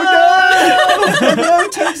Oh no! No,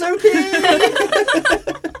 Toad's OP!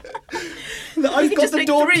 I've got the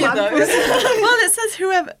dawn plan for it. Well, it says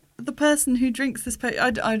whoever the person who drinks this potion.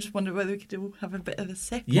 I just wondered whether we could all have a bit of a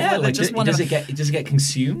sip. or Yeah, whether like just one does of- it get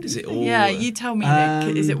consumed? Is it all? Yeah, you tell me,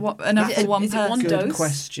 Nick. Is it enough Is for it- one is it person? one Good dose?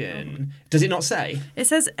 question. Does it not say? It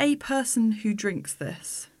says a person who drinks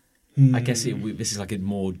this. I guess this is like a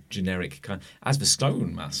more generic kind. As for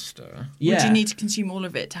Stone Master, Yeah. Would you need to consume all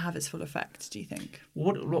of it to have its full effect? Do you think?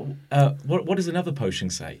 what does another potion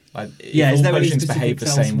say? Like, if Yeah, is all there any potions behave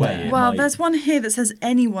specifics the same way. elsewhere? it Well, might- there's one here that says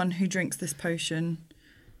anyone who drinks this potion,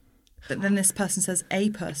 but then this person says a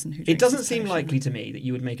person who drinks It doesn't this seem potion. likely to me that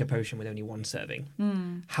you would make a potion with only one serving.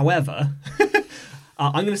 However,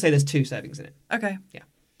 I'm going to say there's 2 servings in it. Okay. Yeah.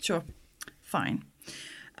 Sure. Fine.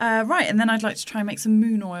 Right, and then I'd like to try and make some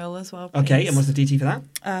moon oil as well. Okay, please. and what's the DT for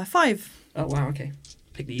that? 5. Oh, wow, okay.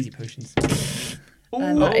 Pick the easy potions.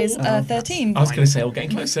 And that is Oh, 13. I was going to say, getting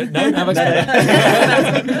closer. No, how much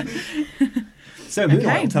better? So, moon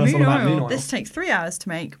Okay, oil. Tell us all about moon oil. This takes 3 hours to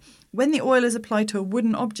make. When the oil is applied to a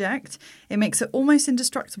wooden object, it makes it almost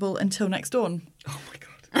indestructible until next dawn. Oh, my God.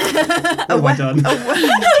 What have I done?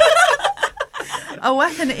 A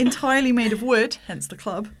weapon entirely made of wood, hence the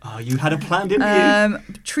club, Oh, you had a plan, didn't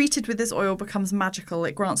you? treated with this oil becomes magical.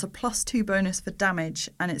 It grants a +2 bonus for damage,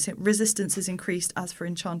 and its resistance is increased as for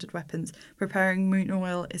enchanted weapons. Preparing moon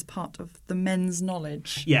oil is part of the men's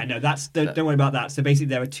knowledge. Yeah, no, don't worry about that. So basically,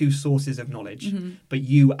 there are 2 sources of knowledge, but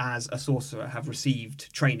you, as a sorcerer, have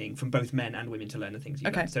received training from both men and women to learn the things you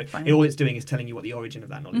Okay, learn. So fine. all it's doing is telling you what the origin of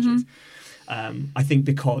that knowledge is. I think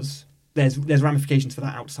because there's ramifications for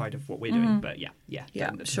that outside of what we're doing, but yeah, Yeah,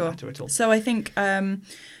 doesn't sure. matter at all. So I think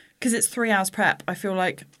because it's 3 hours prep, I feel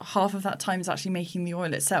like half of that time is actually making the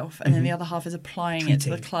oil itself, and then the other half is applying it to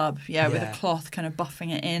the Treating. club. Yeah, with Yeah. a cloth, kind of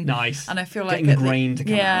buffing it in. Nice. And I feel like Getting the at grain to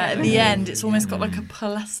come out. at the end, it's almost got like a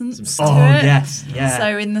pearlescence to Oh, it. yes, yeah.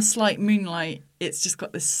 So in the slight moonlight, it's just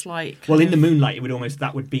got this slight. Well, kind in the of- moonlight, it would almost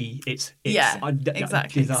that would be its Yeah,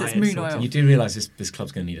 exactly, 'cause it's desired moon sort of- oil. You do realise this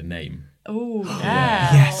club's going to need a name. Oh, yeah.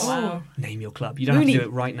 yeah. Yes. Wow. Name your club. You don't Moony. have to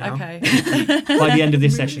do it right now. Okay. By the end of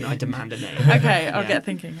this session, I demand a name. Okay, I'll Yeah. get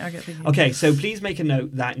thinking. Okay, so please make a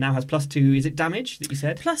note that now has +2. Is it damage that you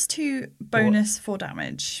said? +2 bonus for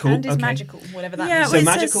damage. Cool. And is okay. magical, whatever that Yeah, means. So well, it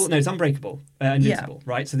magical, says- no, it's unbreakable, invincible,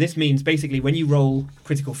 right? So this means basically when you roll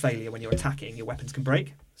critical failure when you're attacking, your weapons can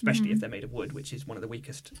break. especially if they're made of wood, which is one of the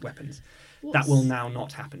weakest weapons. That will now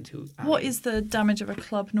not happen to Ali. What is the damage of a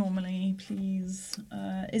club normally, please?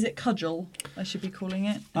 Is it cudgel, I should be calling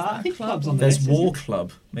it? Is that I a think club? club's on There's this, isn't War it?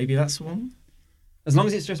 Club. Maybe that's the one. As long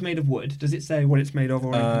as it's just made of wood, does it say what it's made of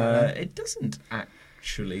or anything like that? It doesn't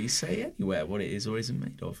actually say anywhere what it is or isn't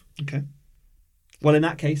made of. Okay. Well, in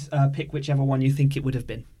that case, pick whichever one you think it would have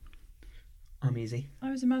been. I'm easy.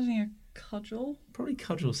 I was imagining a cudgel. Probably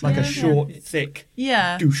cudgel. Like a Yeah. short, thick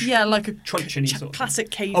Yeah. douche. Yeah, like a truncheony sort of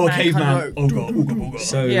classic caveman. Oh, a caveman. kind of- Oh, God. Ooga, booga.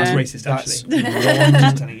 So Yeah. That's racist, that's actually. I'm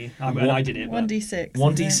just telling you. I did it. but- 1d6.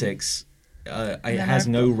 1d6. It then has I've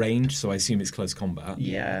no range, so I assume it's close combat.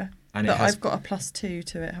 Yeah. And But it has. I've got a +2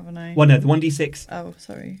 to it, haven't I? Well, no, the 1d6. Oh,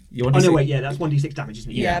 sorry. You Oh, no, wait, yeah, that's 1d6 damage, isn't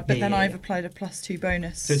it? Yeah, but then yeah, I've yeah. applied a +2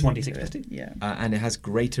 bonus. So it's 1d6 to plus it. 2. Yeah. And it has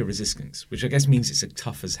greater resistance, which I guess means it's a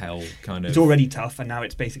tough as hell kind of. It's already tough, and now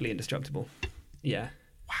it's basically indestructible. Yeah.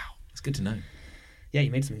 Wow, it's good to know. Yeah, you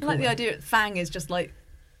made something I cool. like the there. idea that Fang is just like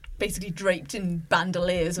basically draped in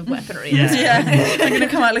bandoliers of weaponry. Yeah. Yeah. I'm going to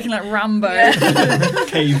come out looking like Rambo.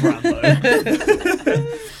 Cave Rambo.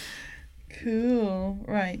 Cool.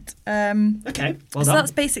 Right. Okay, well So done.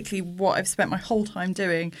 that's basically what I've spent my whole time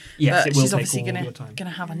doing. Yes, but it will she's take obviously all gonna your time. gonna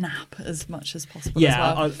have a nap as much as possible.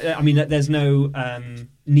 Yeah, as well. I mean, there's no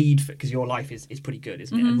need for, because your life is pretty good,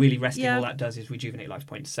 isn't it? And really resting, Yeah. all that does is rejuvenate life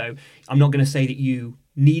points. So I'm not going to say that you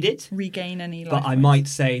need it, Regain any. but life I points. might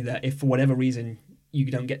say that if for whatever reason you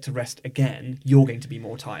don't get to rest again, you're going to be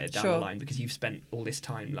more tired down Sure. the line because you've spent all this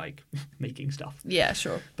time like making stuff. Yeah,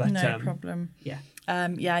 sure. But, no problem. Yeah.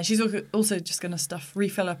 Yeah, she's also just going to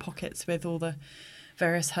refill her pockets with all the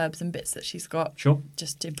various herbs and bits that she's got, Sure.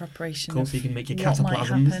 just in preparation. Cool, of so you can make your what might cataplasms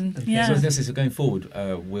happen. and things. Yeah. So this is going forward.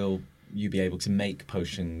 Will you be able to make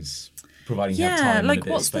potions, providing you have time Yeah, and a like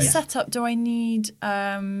bit what's of the space? setup? Do I need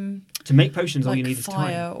To make potions, all like you need is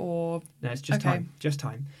fire time. or No, it's just Okay. time. Just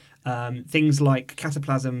time. Things like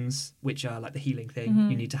cataplasms, which are like the healing thing,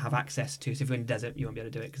 you need to have access to. So if you're in the desert, you won't be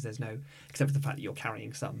able to do it because there's no, except for the fact that you're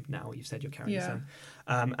carrying some now. You've said you're carrying Yeah.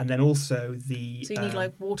 some. And then also the... So you need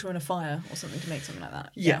like water and a fire or something to make something like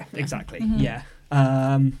that. Yeah, exactly. Yeah.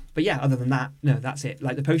 But yeah, other than that, no, that's it.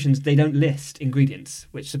 Like the potions, they don't list ingredients,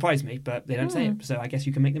 which surprised me, but they don't say it. So I guess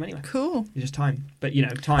you can make them anyway. cool. It's just time. But, you know,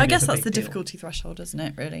 time I is guess a that's big the deal. difficulty threshold, isn't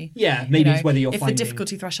it? Really. Yeah, maybe You it's know, whether you're if finding... the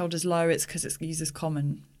difficulty threshold is low, it's because it uses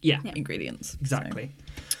common Yeah, ingredients. exactly.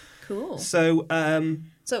 Cool. So,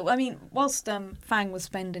 So I mean, whilst Fang was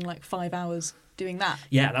spending like 5 hours doing that,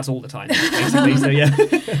 yeah, that's all the time, basically. So,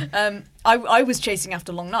 yeah. I was chasing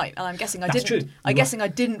after Long Night, and I'm guessing I That's didn't. true. I'm You guessing I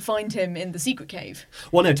didn't find him in the secret cave.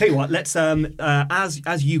 Well, no, tell you what, let's,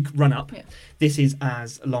 as you run up, Yeah. this is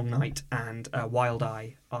as Long Night and Wild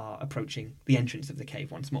Eye are approaching the entrance of the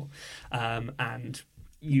cave once more. And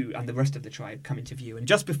you and the rest of the tribe come into view. And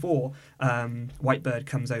just before Whitebird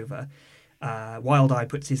comes over, Wild Eye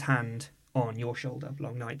puts his hand on your shoulder,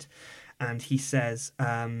 Long Night, and he says,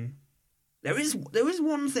 there is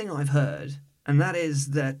one thing I've heard, and that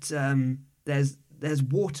is that there's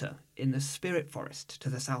water in the spirit forest to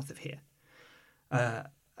the south of here.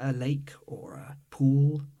 A lake or a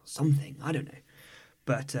pool, something, I don't know.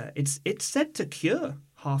 But it's said to cure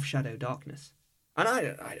half shadow darkness. And I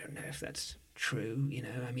don't know if that's true, you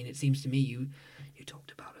know. I mean, it seems to me you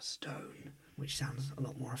talked about a stone, which sounds a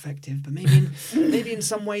lot more effective, but maybe in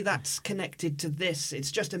some way that's connected to this.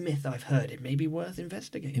 It's just a myth I've heard. It may be worth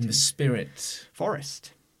investigating. In the spirit.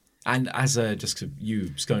 Forest. And as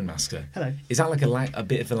you, Scone Master, Hello. is that like a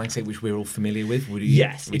bit of the landscape which we're all familiar with?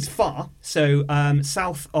 Yes, it's far. So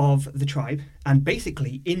south of the tribe, and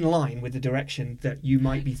basically in line with the direction that you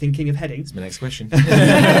might be thinking of heading, That's my next question.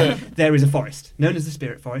 there is a forest known as the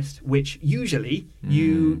Spirit Forest, which usually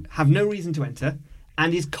you have no reason to enter,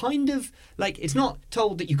 and is kind of like, it's not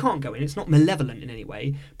told that you can't go in, it's not malevolent in any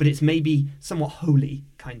way, but it's maybe somewhat holy,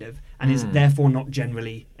 kind of, and is therefore not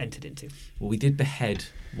generally entered into. Well, we did behead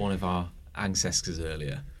one of our ancestors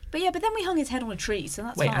earlier. But yeah, but then we hung his head on a tree, so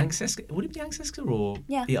that's Wait, fine. ancestor? Would it be ancestor or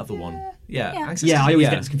Yeah. the other one? Yeah, Yeah. ancestor. Yeah, I always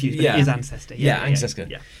get this confused, but it is Ancestor. Yeah, ancestor.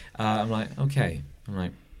 Yeah. I'm like, okay. I'm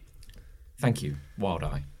like, thank you, Wild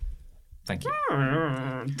Eye. Thank you.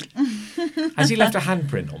 Has he left a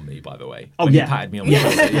handprint on me, by the way? Oh, When yeah. He patted me on the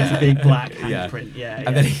Yes, shoulder. it's a big black Yeah. handprint. Yeah,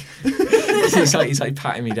 And then he's like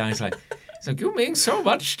patting me down. He's like, you mean so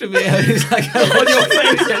much to me. And he's like, on your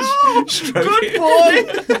face. Good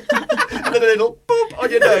boy. And then a little boop on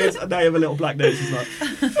your nose, and now you have a little black nose as well.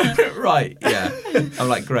 Right, yeah. I'm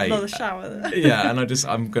like, great. Another shower there. Yeah, and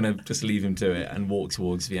I'm gonna just leave him to it and walk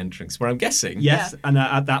towards the entrance, where I'm guessing. Yes, and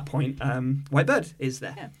at that point, Whitebird is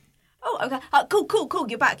there. Yeah. Oh, okay. Cool.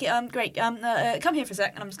 You're back. Great. Come here for a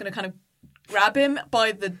sec, and I'm just going to kind of grab him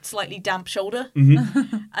by the slightly damp shoulder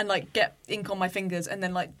Mm-hmm. and like get ink on my fingers and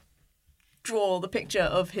then like draw the picture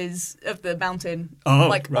of the mountain Oh,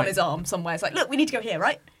 like right. on his arm somewhere. It's like, look, we need to go here,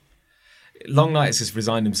 right? Long Night has just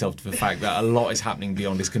resigned himself to the fact that a lot is happening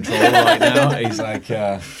beyond his control right now. He's like,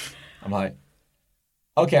 I'm like,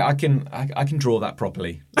 okay, I can draw that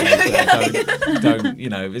properly. Like, don't,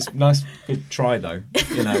 it's a nice, good try though.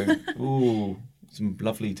 Ooh, some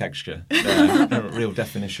lovely texture, real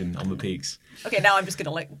definition on the peaks. Okay, now I'm just gonna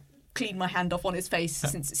like clean my hand off on his face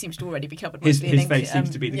since it seems to already be covered. His mostly in ink. face seems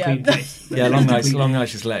to be the yeah. clean face. Yeah, Long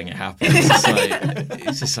Night's just letting it happen.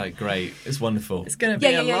 It's just like great. It's wonderful. It's going to be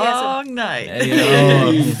Yeah, a yeah, yeah, so- long night.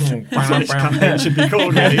 That's what this campaign should be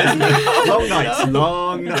called, really, isn't it? Long nights,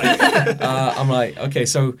 long nights. I'm like, okay,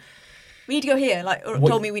 so We need to go here. Like, or What-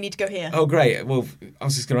 told me we need to go here. oh great. Well, I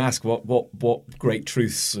was just going to ask what great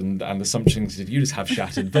truths and assumptions did you just have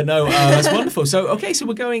shattered? But no, that's wonderful. So okay, so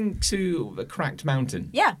we're going to a cracked mountain,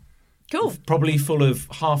 Yeah, cool. probably full of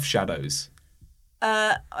half shadows.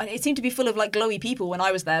 It seemed to be full of like glowy people when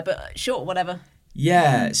I was there, but sure, whatever.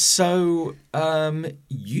 Yeah. So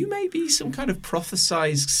you may be some kind of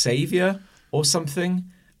prophesized savior or something.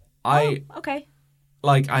 Okay.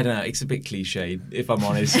 Like, I don't know, it's a bit cliched, if I'm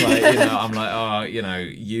honest. Like, I'm like, oh,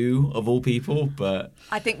 you of all people, but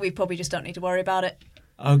I think we probably just don't need to worry about it.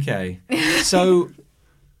 okay. So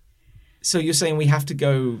you're saying we have to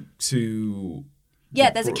go to... Yeah,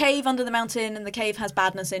 there's a cave under the mountain, and the cave has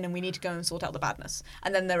badness in, and we need to go and sort out the badness.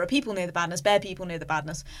 And then there are people near the badness, bear people near the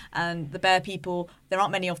badness, and the bear people, there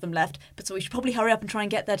aren't many of them left, but so we should probably hurry up and try and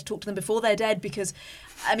get there to talk to them before they're dead, because,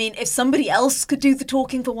 I mean, if somebody else could do the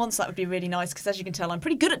talking for once, that would be really nice, because as you can tell, I'm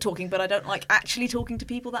pretty good at talking, but I don't like actually talking to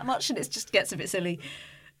people that much, and it just gets a bit silly.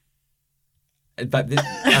 But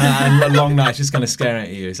and a Long Night just kind of staring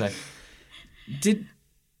at you. It's like, did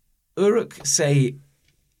Uruk say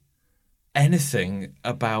anything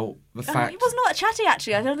about the fact... He was not chatty,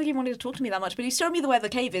 actually. I don't think he wanted to talk to me that much, but he showed me where the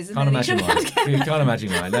cave is. And Can't then he imagine showed me how to why. get Can't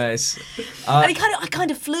imagine why. No, it's... and I kind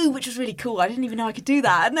of flew, which was really cool. I didn't even know I could do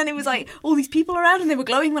that. And then it was like all these people around, and they were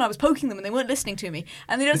glowing when I was poking them, and they weren't listening to me.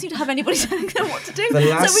 And they don't seem to have anybody telling them what to do. The So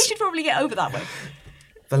last- we should probably get over that way.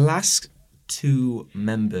 The last two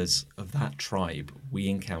members of that tribe we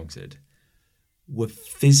encountered were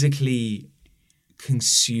physically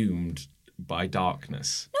consumed by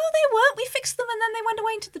darkness. No, they weren't. We fixed them, and then they went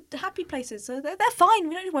away into the happy places. So they're fine.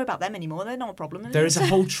 We don't need to worry about them anymore. They're not a problem. There is a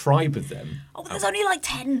whole tribe of them. Oh, there's only like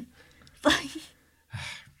 10.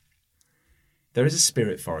 There is a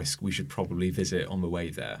spirit forest we should probably visit on the way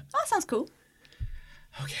there. That sounds cool.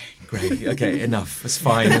 Okay, great. Okay, enough. That's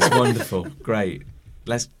fine. That's wonderful. Great.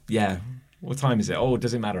 What time is it? Oh, it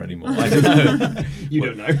doesn't matter anymore. I don't know. You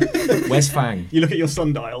don't know. Where's Fang? You look at your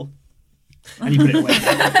sundial and you put it away.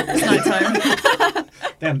 It's nighttime.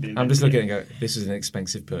 They haven't been I'm just looking and go, this is an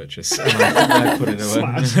expensive purchase. And I put it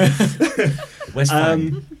away. Where's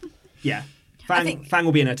Fang? Yeah. I think- Fang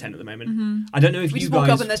will be in her tent at the moment. I don't know if We you just walk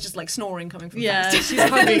guys... up, and there's just like snoring coming from Yeah,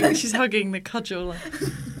 Fang's she's hugging the cudgel.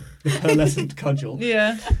 the pearlescent cudgel.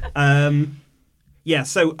 Yeah. Yeah,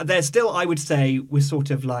 so there's still, I would say, we're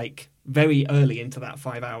sort of like very early into that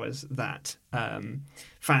 5 hours that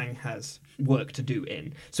Fang has work to do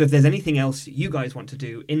in. So if there's anything else you guys want to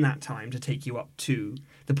do in that time to take you up to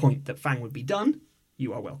the point that Fang would be done,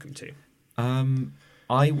 you are welcome to.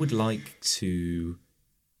 I would like to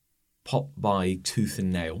pop by Tooth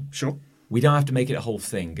and Nail. Sure. We don't have to make it a whole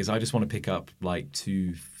thing because I just want to pick up like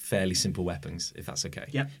two fairly simple weapons, if that's okay.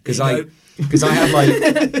 Yeah. Because Here you I have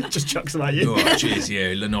like Just chucks them at you. oh cheers,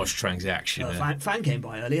 yeah, Lenoche transaction. Fang came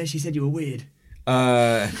by earlier. She said you were weird.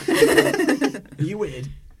 Uh, Are you weird?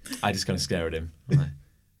 I just kind of stare at him. I'm like,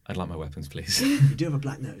 I'd like my weapons, please. You do have a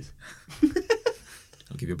black nose.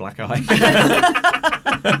 I'll give you a black eye.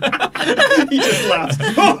 He just laughs.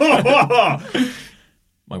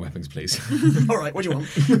 My weapons, please. All right, what do you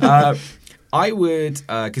want? I would,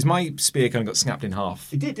 because my spear kind of got snapped in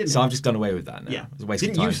half. It did, So it? I've just done away with that now. Yeah. It was a waste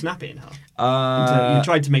Didn't of time. you snap it in half? You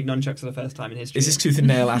tried to make nunchucks for the first time in history. Is this Tooth and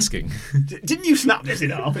Nail asking? Didn't you snap this in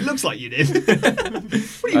half? It looks like you did.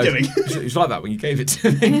 What are you doing? It was like that when you gave it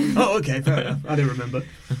to me. Oh, okay, fair enough. I don't remember.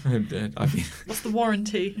 I mean, What's the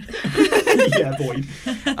warranty? Yeah, boy.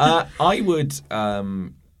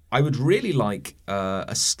 I would really like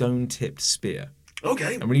a stone-tipped spear.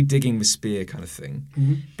 Okay. I'm really digging the spear kind of thing.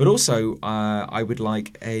 Mm-hmm. But also, I would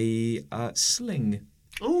like a sling.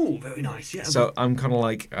 Oh, very nice. Yeah. So I'm kind of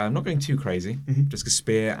like, I'm not going too crazy. Just a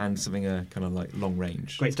spear and something kind of like long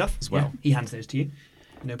range. Great stuff as well. Yeah, he hands those to you.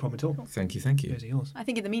 No problem at all. Thank you, thank you. Those are yours. I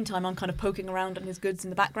think in the meantime, I'm kind of poking around on his goods in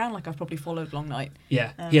the background, like I've probably followed Long Night.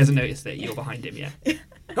 Yeah, he hasn't noticed that you're behind him yet.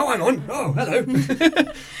 Oh, hang on. Oh, hello.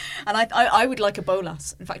 And I would like a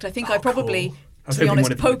bolas. In fact, I think I probably, cool. I was to be hoping honest,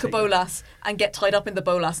 one of you would poke a take that. bolas and get tied up in the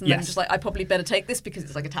bolas, and then Yes. just like, I probably better take this because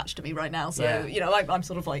it's like attached to me right now. So, Yeah. you know, I'm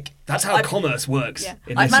sort of like... That's how commerce works. Yeah.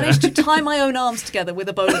 in I've this, managed to tie my own arms together with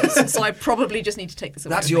a bolas, so I probably just need to take this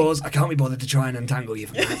away. That's with me. yours. I can't be bothered to try and untangle you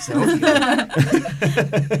from that. So off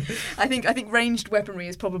you go. I think ranged weaponry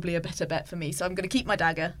is probably a better bet for me. So I'm going to keep my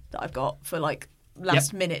dagger that I've got for like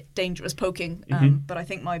last minute dangerous poking. But I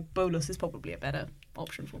think my bolus is probably a better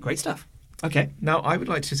option for me. Great stuff. Okay. Now, I would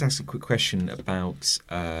like to just ask a quick question about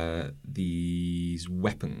these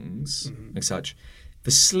weapons and such.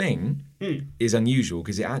 The sling is unusual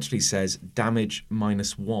because it actually says damage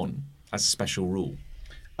 -1 as a special rule.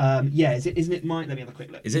 Yeah, isn't it mine? Let me have a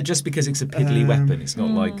quick look. Is it just because it's a piddly weapon? It's not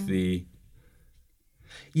like the...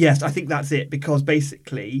 Yes, I think that's it. Because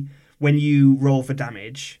basically, when you roll for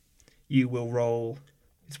damage, you will roll...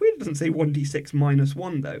 It's weird it doesn't say 1d6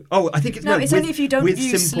 -1, though. Oh, I think it's... No, it's only if you don't with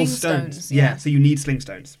use simple sling stones, Yeah, yeah. so you need sling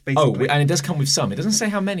stones, Oh, basically. and it does come with some. It doesn't say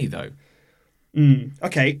how many, though.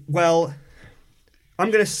 Okay, well,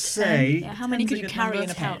 I'm going to say... Yeah, how many could you Sounds like a carry in a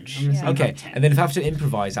number pouch? 10. I'm gonna say Yeah. Okay, about 10. and then if I have to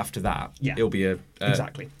improvise after that, Yeah. it'll be a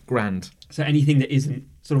Exactly. grand. So anything that isn't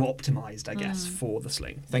sort of optimised, I guess, for the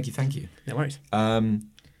sling. Thank you, thank you. No worries.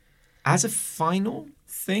 As a final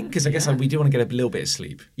thing, because I guess we do want to get a little bit of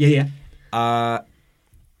sleep. Yeah.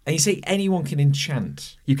 And you say anyone can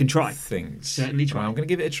enchant You can try. things. Certainly try. Right, I'm going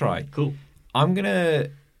to give it a try. Cool. I'm gonna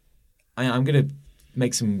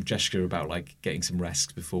make some gesture about like getting some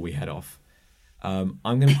rest before we head off. I'm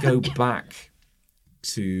gonna go back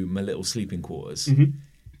to my little sleeping quarters, and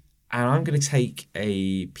I'm gonna take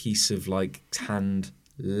a piece of like tanned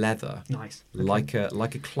leather, Nice. like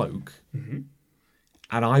a cloak,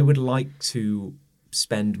 and I would like to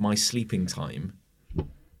spend my sleeping time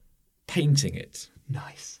painting it.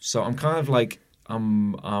 Nice. So I'm kind of like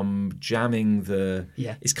I'm jamming the.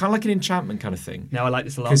 Yeah. It's kind of like an enchantment kind of thing. Now I like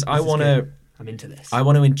this a lot. Because This I is want good. to. I'm into this. I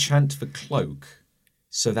want to enchant the cloak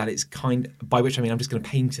so that it's by which I mean I'm just going to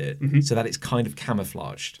paint it so that it's kind of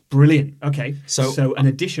camouflaged. Brilliant. Okay. So- an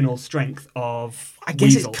additional strength of I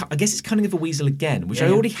guess weasel. it's cunning of a weasel again, which Yeah, I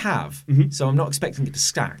yeah. already have. So I'm not expecting it to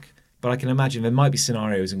stack, but I can imagine there might be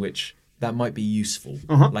scenarios in which that might be useful,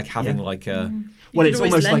 like having like a. Well, could it's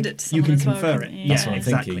always almost lend like it to you can someone as well, confer it. couldn't you? Yeah, That's what I'm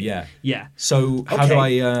exactly. thinking. Yeah. Yeah. So how do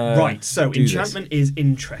I? Right. So do this? enchantment is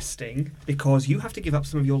interesting because you have to give up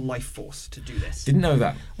some of your life force to do this. Didn't know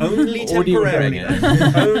that. Only Already regretting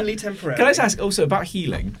temporarily. Only temporarily. Can I just ask also about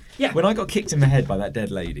healing? Yeah. When I got kicked in the head by that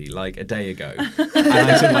dead lady like a day ago, and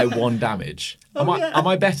I took like 1 damage, am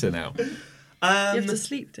I better now? You have to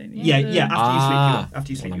sleep, don't you? Yeah.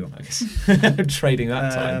 After you sleep, you are. I guess I'm trading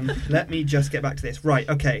that time. Let me just get back to this. Right.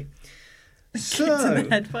 Okay. Kicked in the So.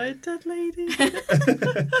 head by a dead lady.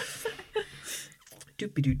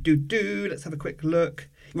 Doopy-doo-doo-doo. Let's have a quick look.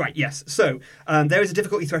 Right, yes. So there is a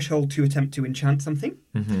difficulty threshold to attempt to enchant something.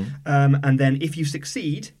 And then if you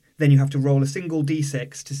succeed, then you have to roll a single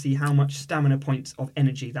d6 to see how much stamina points of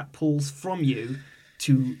energy that pulls from you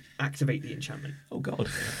to activate the enchantment. Oh God.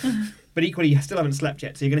 But equally, you still haven't slept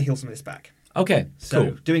yet, so you're going to heal some of this back. Okay. So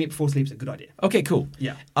Cool. doing it before sleep is a good idea. Okay. Cool.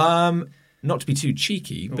 Yeah. Not to be too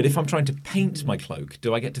cheeky, but if I'm trying to paint my cloak,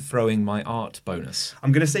 do I get to throw in my art bonus?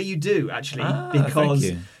 I'm going to say you do, actually, Thank because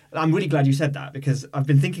you. I'm really glad you said that, because I've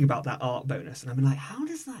been thinking about that art bonus, and I've been like, how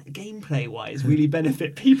does that gameplay-wise really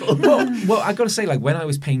benefit people? Well, I got to say, like when I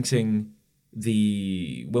was painting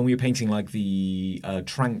when we were painting like the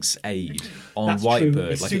Tranks aid on That's Whitebird, true.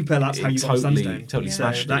 It's like super. That's how you got Sunstone. totally So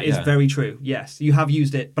smashed that it. is yeah. very true. Yes, you have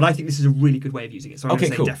used it, but I think this is a really good way of using it. So I'm Okay,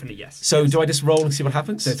 going to say cool. definitely yes. So do I just roll and see what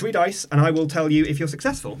happens? So 3 dice, and I will tell you if you're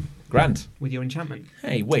successful Grand. with your enchantment.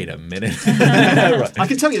 Hey, wait a minute. Right. I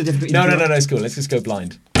can tell you the difficulty. No, it's cool. Let's just go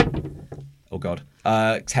blind. Oh God.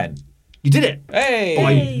 10. You did it Hey.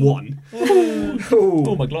 by 1.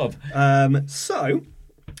 Oh my glove. So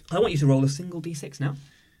I want you to roll a single d6 now.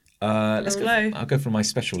 Let's go. low. I'll go for my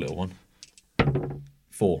special little one.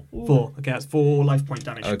 4. 4. Okay, that's 4 life point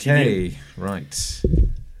damage. To you. Okay, right.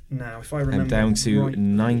 Now, if I remember, I'm down to rightly,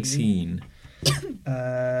 19.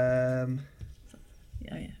 Yeah.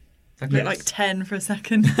 Exactly. Looked like 10 for a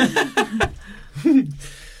second.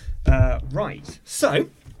 Right. So,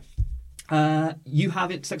 you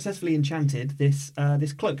have it successfully enchanted this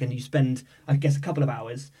cloak, and you spend, I guess, a couple of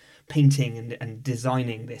hours painting and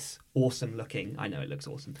designing this awesome looking. I know it looks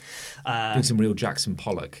awesome. Doing some real Jackson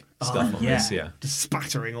Pollock stuff on this, yeah. Just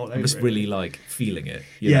spattering all over. I'm just it. really like feeling it.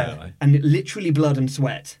 You Yeah, know, and literally blood and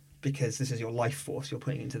sweat because this is your life force you're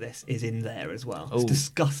putting into this, is in there as well. Oh. It's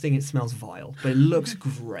disgusting. It smells vile, but it looks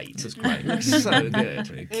great. That's great. It looks so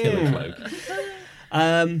good. Killer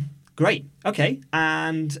cloak. Great. Okay.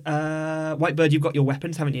 And Whitebird, you've got your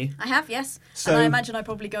weapons, haven't you? I have, yes. So- And I imagine I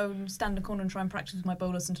probably go and stand in a corner and try and practice with my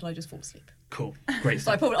bolus until I just fall asleep. Cool. Great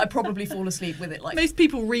So stuff. I probably fall asleep with it like Most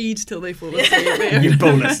people read till they fall asleep. You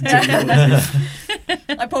bolus. until you fall asleep.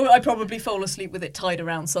 I probably fall asleep with it tied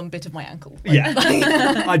around some bit of my ankle. Like,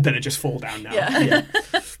 Yeah. I'd better just fall down now. Yeah.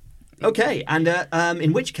 Okay. And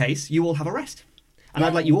in which case, you all have a rest. And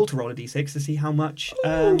I'd like you all to roll a d6 to see how much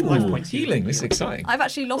life points you Healing. This is exciting. I've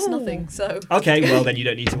actually lost nothing, so Okay, well then you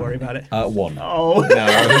don't need to worry about it. 1. Oh. No,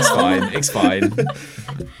 it's fine. It's fine.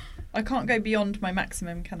 I can't go beyond my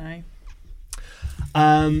maximum, can I?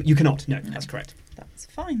 You cannot. No, that's correct. That's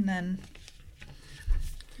fine then.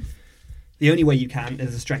 The only way you can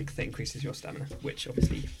is a strength that increases your stamina, which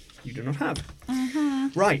obviously you do not have.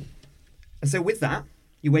 Right. And so with that,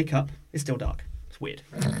 you wake up. It's still dark. It's weird.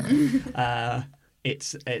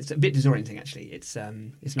 It's a bit disorienting actually. It's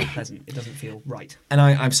not pleasant. It doesn't feel right. And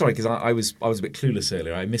I'm sorry because I was a bit clueless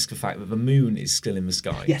earlier. I missed the fact that the moon is still in the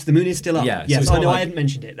sky. Yes, the moon is still up. Yeah, so Yes, it's I not know I like- hadn't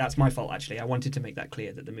mentioned it. That's my fault actually. I wanted to make that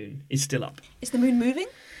clear that the moon is still up. is the moon moving?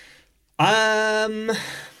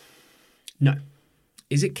 No,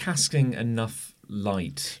 Is it casting enough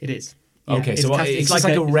light? it is. Okay, so it's just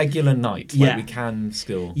like a regular night. Yeah. Like we can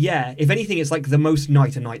still. Yeah, if anything, it's like the most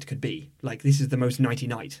night a night could be. Like, this is the most nighty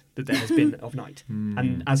night that there has been of night.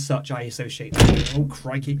 And as such, I associate that, oh,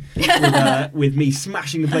 crikey, with me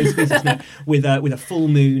smashing the place to pieces now, with a full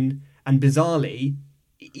moon, and bizarrely,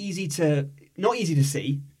 not easy to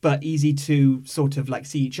see, but easy to sort of like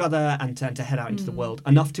see each other and to head out into the world.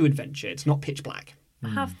 Enough to adventure. It's not pitch black.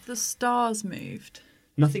 Have the stars moved?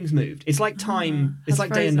 Nothing's moved. It's like time, it's has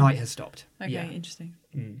like day and frozen. night has stopped. Okay, Yeah. interesting.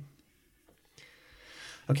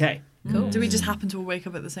 Okay. Cool. Do we just happen to all wake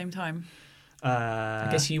up at the same time? I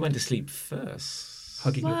guess you went to sleep first.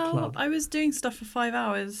 Hugging your Well, club. I was doing stuff for 5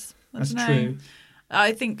 hours. I That's dunno. true.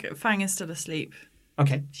 I think Fang is still asleep.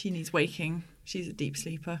 Okay. She needs waking. She's a deep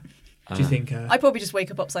sleeper. Do you think I probably just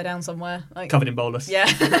wake up upside down somewhere. Like, covered in bolus? yeah.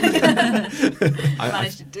 I,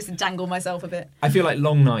 Managed to disentangle myself a bit. I feel like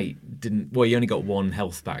Long Night didn't. Well, he only got 1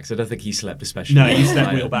 health back, so I don't think he slept especially. No, well you slept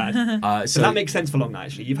either. real bad. So So that makes sense for Long Night,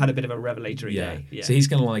 actually. You've had a bit of a revelatory yeah. day. Yeah. So he's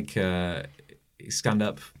gonna like stand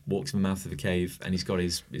up, walk to the mouth of the cave, and he's got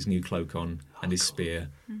his new cloak on and his spear,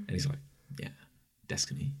 and he's like, yeah,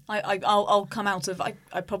 destiny. I'll come out of. I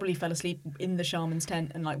probably fell asleep in the shaman's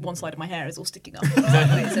tent, and like one side of my hair is all sticking up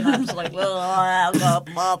sideways, and I'm just like blah blah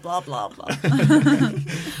blah blah blah blah.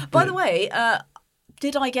 By the way,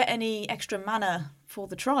 did I get any extra mana for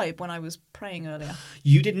the tribe when I was praying earlier?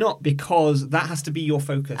 You did not, because that has to be your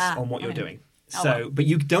focus on what you're okay. doing. Oh, So, well. but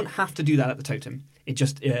you don't have to do that at the totem. It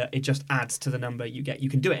just adds to the number you get. You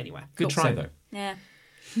can do it anywhere. Good Cool. try So- though. Yeah.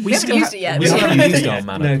 We haven't used it yet. We We haven't haven't used Yeah. our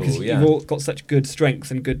mana No, pool. because Yeah. you've all got such good strengths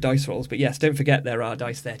and good dice rolls. But yes, don't forget there are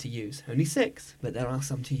dice there to use. Only 6, but there are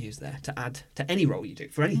some to use there to add to any roll you do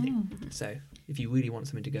for anything. So if you really want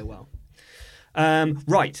something to go well.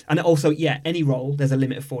 Right, and also, any roll, there's a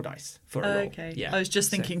limit of 4 dice for a roll. Okay. Yeah. I was just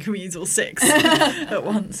So- thinking, can we use all 6 at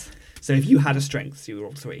once? So if you had a strength, you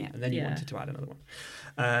rolled 3, and then you Yeah. wanted to add another one.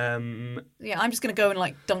 Yeah, I'm just going to go and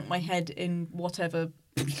like dunk my head in whatever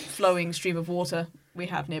flowing stream of water we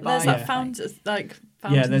have nearby. There's Yeah. that there's-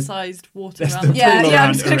 fountain-sized water there's around the the Yeah, pool yeah, I'm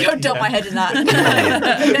around just going to go it, dump yeah. my head in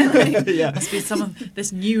that. yeah. Must be some of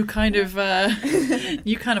this new kind of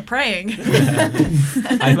praying.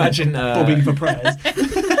 I imagine. Bobbing for prayers.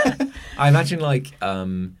 I imagine like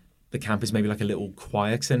the camp is maybe like a little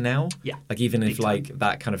quieter now. Yeah. Like even if Big time. like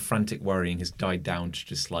that kind of frantic worrying has died down to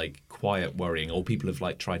just like quiet worrying, or people have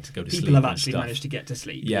like tried to go to sleep. People have and actually stuff. managed to get to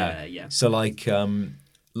sleep. Yeah. Yeah. So like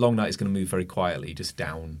Long Night is going to move very quietly, just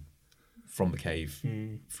down from the cave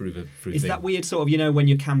through the It's thing. that weird sort of, when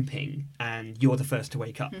you're camping and you're the first to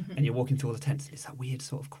wake up and you're walking through all the tents, it's that weird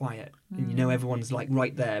sort of quiet. And everyone's like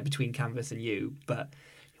right there between canvas and you, but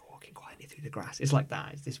you're walking quietly through the grass. It's like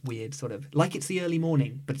that. It's this weird sort of, like it's the early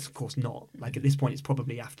morning, but it's of course not. Like at this point, it's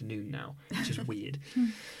probably afternoon now, which is weird.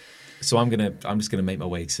 So I'm just gonna make my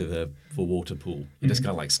way to the water pool and just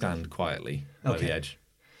kind of like stand quietly by Okay. the edge.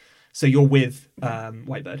 So you're with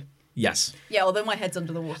Whitebird. Yes. Yeah, although my head's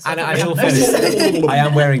under the water. So And I in all probably have fairness, I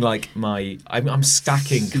am wearing like I'm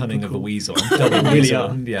stacking Cunning of a Weasel. I'm double Really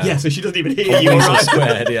weasel. are. Yeah. So she doesn't even hear you. Weasel Right?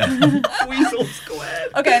 squared, yeah. Weasel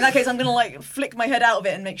squared. Okay, in that case, I'm going to like flick my head out of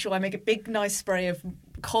it and make sure I make a big, nice spray of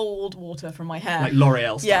cold water from my hair. Like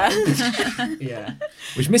L'Oreal style. Yeah. Yeah.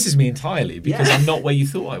 Which misses me entirely because Yeah. I'm not where you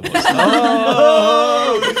thought I was.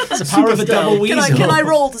 Oh, it's the power of a double Superstar. weasel. Can I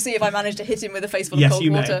roll to see if I manage to hit him with a face full of Yes, cold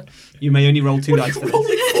you water? may. You may only roll 2 dice for this.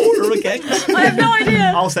 Rolling for or against? I have no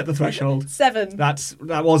idea. I'll set the threshold. 7. That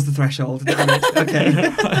was the threshold. Damn it.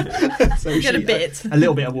 Okay. So Get a bit. A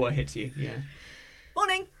little bit of water hits you. Yeah.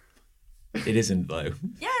 Morning. It isn't though.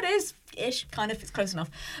 Yeah, it is. Ish. Kind of. It's close enough.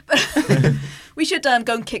 But we should go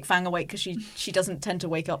and kick Fang awake because she doesn't tend to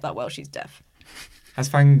wake up that well. She's deaf. Has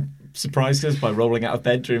Fang surprised us by rolling out of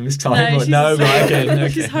bed during this time? she's, No, right, okay.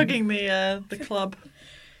 She's hugging the club.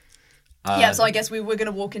 Yeah, so I guess we're going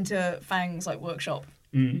to walk into Fang's like workshop.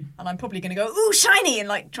 And I'm probably going to go, ooh, shiny, and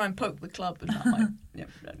like try and poke the club. And that might, yeah.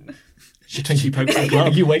 She pokes the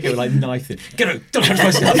club. You wake up with like knife in. Get out! Don't touch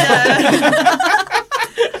my stuff!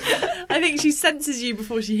 I think she senses you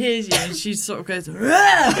before she hears you, and she sort of goes and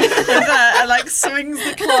like swings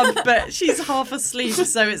the club, but she's half asleep,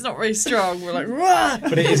 so it's not very strong. We're like, "Rah!"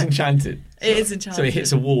 But it is enchanted. It is enchanted. So it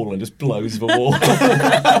hits a wall and just blows the wall.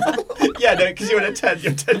 Yeah, no, because you're in a tent.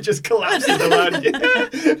 Your tent just collapses around you.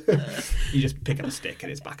 You just pick up a stick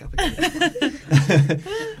and it's back up again.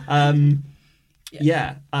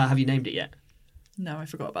 Yeah. Have you named it yet? No, I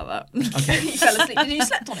forgot about that. Okay. You fell asleep. Did you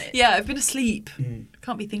slept on it? Yeah, I've been asleep.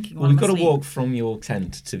 Can't be thinking. Well, While we've I'm got to asleep. walk from your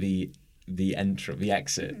tent to the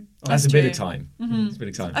exit. That's That's a bit of true. time. It's a bit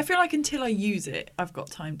of time. I feel like until I use it, I've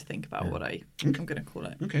got time to think about what I'm going to call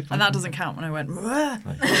it. Okay, fine. And that doesn't count when I went. Rah!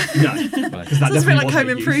 No. Right. Because that Doesn't feel definitely like Home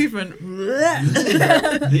wasn't used. Improvement. Rah!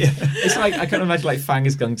 It's like I can't imagine like Fang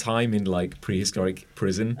has done time in like prehistoric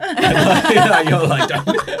prison. And, you're like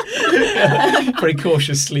very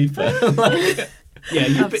cautious sleeper.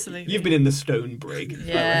 Yeah, Absolutely. you've been in the stone brig. I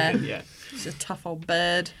Yeah. reckon, yeah. She's a tough old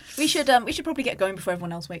bird. We should probably get going before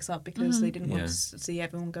everyone else wakes up because they didn't want Yeah. to see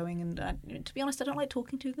everyone going. And to be honest, I don't like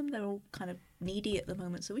talking to them. They're all kind of needy at the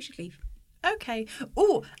moment, so we should leave. Okay.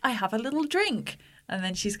 Oh, I have a little drink, and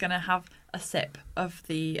then she's going to have a sip of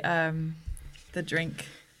the drink.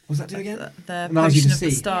 What was that do again? The Allows you potion to of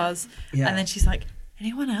the see. stars. Yeah. And then she's like,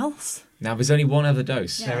 anyone else? Now there's only one other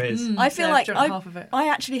dose. There is. I feel So I've like drunk half of it. I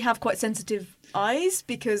actually have quite sensitive eyes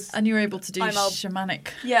because And you're able to do I'm shamanic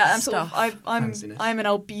I'm sort stuff. of I'm Fanciness. I'm an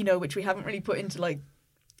albino, which we haven't really put into like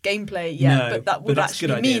gameplay yet, No, but that but would that's a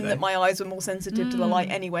good actually idea, mean though. that my eyes were more sensitive to the light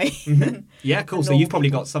anyway. Yeah, cool. the So you've normal probably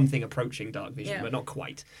people. got something approaching dark vision, Yeah. but not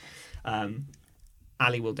quite.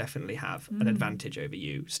 Ali will definitely have an advantage over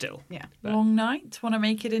you still. Yeah. Long night? Want to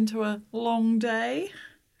make it into a long day?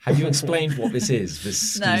 Have you explained what this is?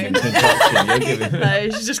 This No. scheming concoction you're giving? No,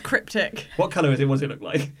 she's just cryptic. What colour is it? What does it look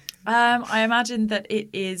like? I imagine that it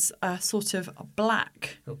is a sort of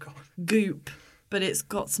black Oh, God. goop, but it's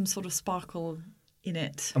got some sort of sparkle in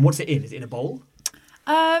it. And what's it in? Is it in a bowl?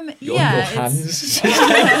 Your Your hands.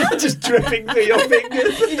 Just dripping through your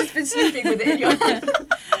fingers. You've just been sleeping with it in your hand.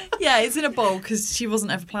 Yeah, it's in a bowl because she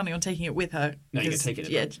wasn't ever planning on taking it with her. No, you're 'cause, take it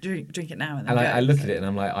in a Yeah, bowl. drink it now and then. And go. I look at it and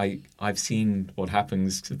I'm like, I've seen what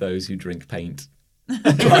happens to those who drink paint.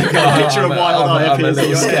 Picture of Wild Eye I'm a appears in little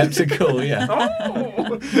your head. skeptical, yeah.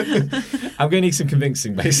 I'm going to need some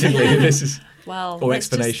convincing, basically. This is Well, or let's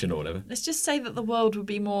explanation or whatever. Let's just say that the world would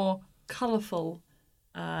be more colourful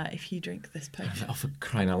if you drink this potion. Oh, for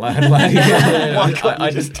crying out loud! Like, Why can't you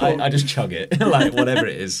I just just I just chug it, like whatever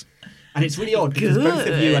it is. And it's really odd because both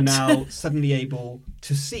of you are Good. now suddenly able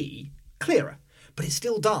to see clearer, but it's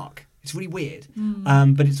still dark. It's really weird.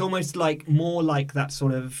 But it's almost like more like that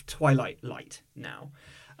sort of twilight light now.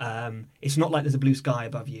 It's not like there's a blue sky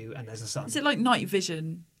above you and there's a sun. Is it like night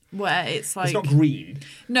vision where it's like It's not green.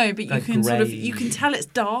 no, but you Like can sort of grey. you can tell it's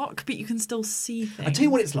dark, but you can still see things. I tell you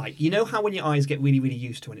what it's like. You know how when your eyes get really, really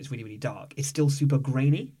used to when it's really, really dark, it's still super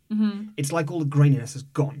grainy? Mm-hmm. It's like all the graininess has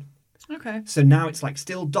gone. Okay. So now it's like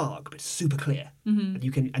still dark, but it's super clear.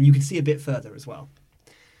 Mm-hmm. And you can see a bit further as well.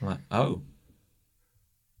 Like, oh,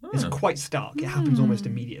 It's quite stark. It happens almost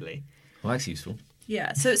immediately. well, that's useful.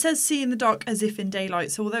 Yeah, so it says see in the dark as if in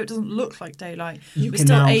daylight. So although it doesn't look like daylight, You we're can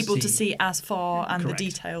still now able to see. see as far and Correct. the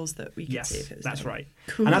details that we can Yes, see if it was that's daylight. right.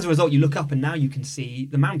 Cool. And as a result, you look up and now you can see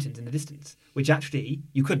the mountains in the distance, which actually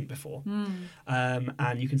you couldn't before.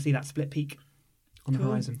 And you can see that split peak on the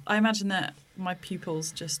Cool. horizon. I imagine that my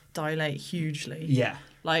pupils just dilate hugely. Yeah.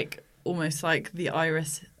 Like almost like the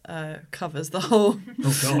iris covers the whole.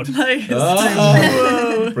 Oh, God. Like, it's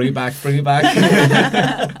Oh, bring it back, bring it back.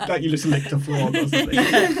 Like you just licked a frog or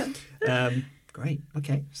something. Great.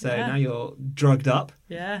 Okay. So Yeah. now you're drugged up,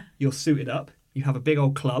 yeah. you're suited up, you have a big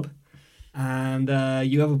old club, and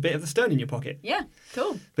you have a bit of the stone in your pocket. Yeah,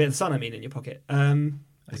 cool. Bit of the sun, I mean, in your pocket. What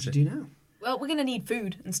do you do now? Well, we're going to need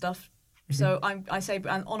food and stuff So I say,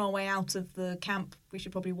 and on our way out of the camp, we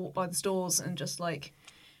should probably walk by the stores and just like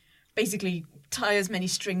basically tie as many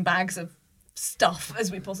string bags of stuff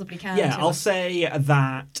as we possibly can. Yeah, to I'll us. say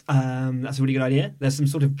that that's a really good idea. There's some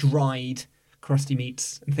sort of dried crusty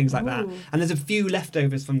meats and things like that. Ooh. And there's a few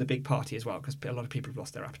leftovers from the big party as well, because a lot of people have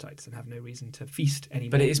lost their appetites and have no reason to feast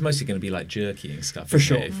anymore. But it is mostly going to be like jerky and stuff. For isn't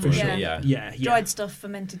sure, it? for sure. Yeah. Yeah. Dried stuff,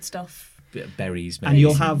 fermented stuff. Bit of berries, And maybe.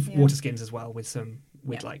 you'll have Yeah. water skins as well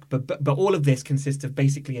but all of this consists of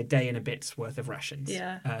basically a day and a bit's worth of rations.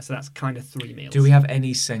 Yeah. So that's kind of 3 meals. Do we have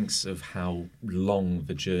any sense of how long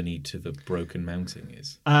the journey to the Broken Mountain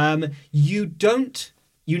is? You don't.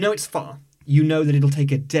 You know it's far. You know that it'll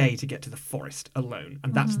take a day to get to the forest alone,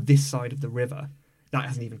 and that's this side of the river. That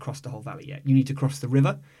hasn't even crossed the whole valley yet. You need to cross the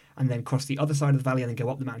river and then cross the other side of the valley and then go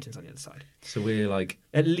up the mountains on the other side. So we're like,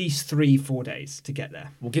 At least 3-4 days to get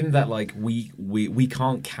there. well, given that like we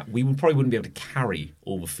can't, we probably wouldn't be able to carry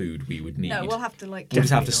all the food we would need. No, we'll have to like. We'll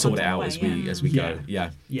just have to Definitely sort it out Way, as we yeah. go. Yeah.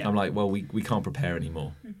 Yeah. I'm like, well, we can't prepare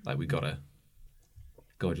anymore. Like we gotta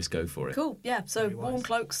just go for it. Cool. Yeah. So Very wise. warm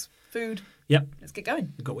cloaks, food. Yep, Let's get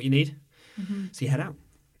going. you've got what you need. So you head out.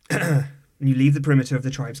 And you leave the perimeter of the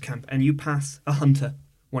tribe's camp and you pass a hunter,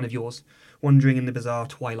 one of yours, wandering in the bizarre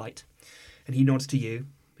twilight. And he nods to you,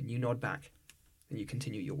 and you nod back, and you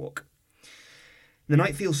continue your walk. The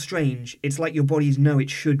night feels strange. It's like your bodies know it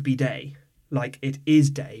should be day. Like it is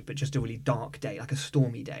day, but just a really dark day, like a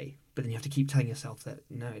stormy day. But then you have to keep telling yourself that,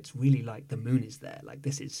 no, it's really like the moon is there. Like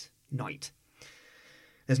this is night.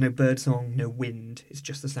 There's no birdsong, no wind. It's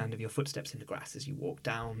just the sound of your footsteps in the grass as you walk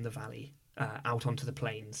down the valley, out onto the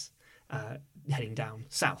plains, heading down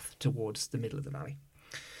south towards the middle of the valley.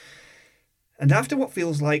 And after what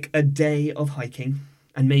feels like a day of hiking,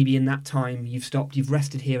 and maybe in that time you've stopped, you've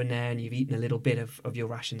rested here and there, and you've eaten a little bit of your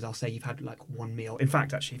rations, I'll say you've had like one meal. In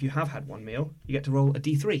fact, actually, if you have had one meal, you get to roll a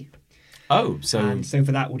D3. Oh, so And so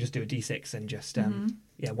for that, we'll just do a D6 and just, 1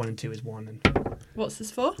 and 2 is 1. And What's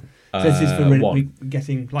this for? so this is for one.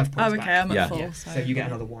 getting life points Oh, back. okay, I'm Yeah. at 4. Yeah, so you get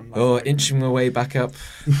another 1. life Oh, point. inching my way back up.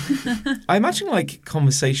 I imagine like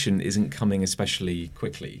conversation isn't coming especially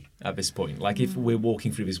quickly at this point. Like if we're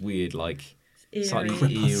walking through this weird, like slightly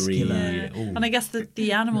Crepuscular. eerie. Yeah. Ooh. And I guess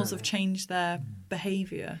the animals have changed their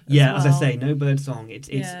behaviour. Yeah, as as I well. say, no bird song. It's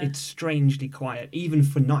Yeah. it's strangely quiet, even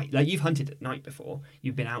for night. Like you've hunted at night before,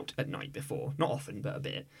 you've been out at night before, not often, but a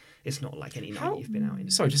bit. It's not like any night you've been out in.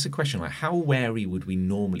 Sorry, just a question. Like, how wary would we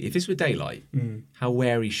normally, if this were daylight, how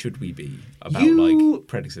wary should we be about You like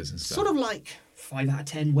predators and stuff? Sort of like 5 out of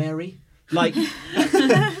 10 wary, like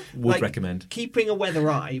Would like- recommend. keeping a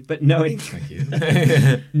weather eye, but knowing Thank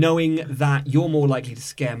you. knowing that you're more likely to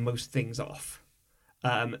scare most things off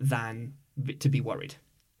than to be worried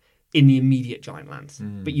in the immediate giant lands.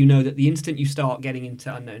 But you know that the instant you start getting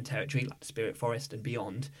into unknown territory, like the Spirit Forest and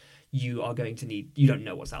beyond, you are going to need. You don't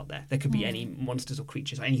know what's out there. There could be any monsters or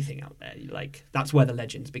creatures or anything out there. Like that's where the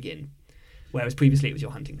legends begin. Whereas previously it was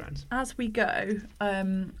your hunting grounds. As we go,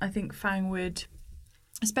 I think Fang would,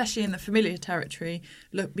 especially in the familiar territory,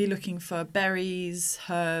 be looking for berries,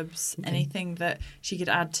 herbs, anything that she could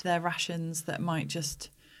add to their rations that might just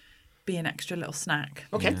be an extra little snack.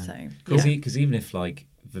 Okay. So Because even if like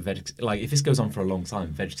if this goes on for a long time,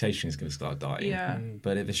 vegetation is going to start dying. yeah.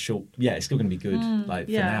 But if it's short, it's still going to be good. Like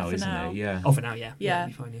for yeah, now, for isn't now. it? Yeah. Oh, for now, yeah. Yeah. It'll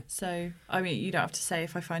be fine, yeah. So I mean, you don't have to say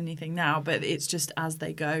if I find anything now, but it's just as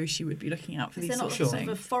they go, she would be looking out for Is these there not sorts of sort of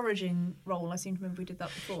a things. foraging role? I seem to remember we did that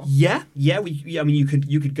before. Yeah. I mean,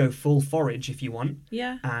 you could go full forage if you want,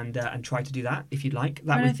 Yeah. and try to do that if you'd like.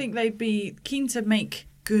 That I mean, would I think they'd be keen to make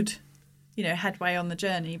good, headway on the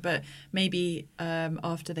journey, but maybe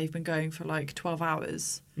after they've been going for like 12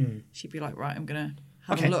 hours, she'd be like, right, I'm going to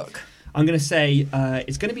have Okay. a look. I'm going to say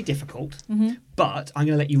it's going to be difficult, but I'm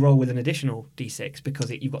going to let you roll with an additional d6 because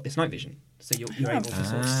you've got this night vision, so you're able to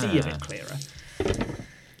sort of see a bit clearer.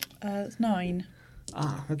 It's 9.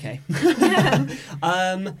 Ah, okay.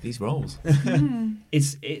 These rolls.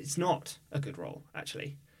 It's not a good roll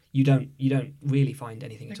actually. You don't really find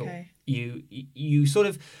anything at all. Okay. You sort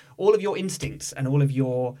of all of your instincts and all of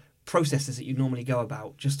your processes that you normally go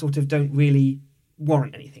about just sort of don't really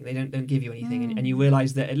warrant anything. They don't give you anything, and you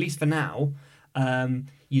realise that at least for now,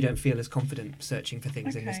 you don't feel as confident searching for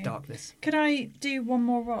things in this Okay. darkness. Could I do one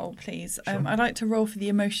more roll, please? Sure. I'd like to roll for the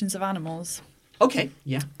emotions of animals Okay,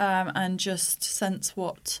 yeah. and just sense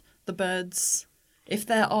what the birds, if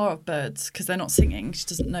there are birds, because they're not singing, she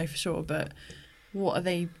doesn't know for sure, but what are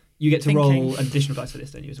they? You get to Thinking. roll an additional dice for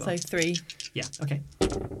this, don't you, as well? So 3, Yeah, okay.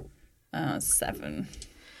 7.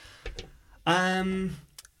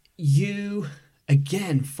 You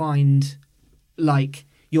again find like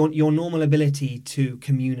your normal ability to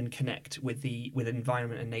commune and connect with the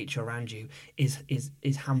environment and nature around you is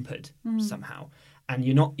hampered somehow, and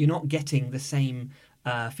you're not getting the same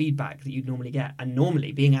feedback that you'd normally get. And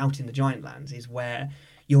normally, being out in the giant lands is where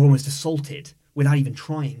you're almost assaulted without even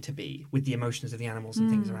trying to be, with the emotions of the animals and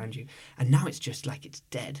things around you. And now it's just like it's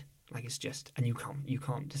dead, like it's just, and you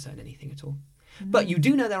can't discern anything at all. But you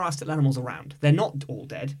do know there are still animals around. They're not all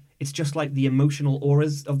dead. It's just like the emotional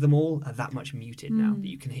auras of them all are that much muted now that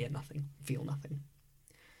you can hear nothing, feel nothing.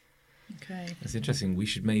 Okay. That's interesting. We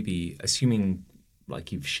should maybe, assuming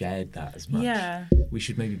like you've shared that as much, we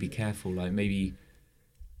should maybe be careful. Like maybe,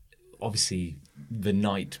 obviously, the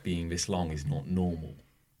night being this long is not normal,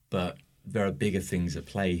 but there are bigger things at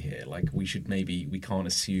play here. Like we can't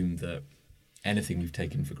assume that anything we've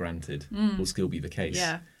taken for granted will still be the case.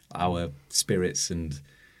 Yeah. Our spirits and,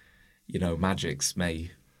 magics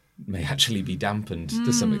may actually be dampened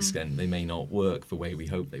to some extent. They may not work the way we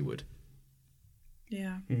hope they would.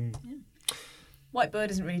 Yeah. Whitebird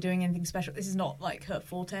isn't really doing anything special. This is not like her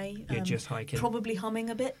forte. You're just hiking. Probably humming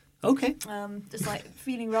a bit. Okay. Just like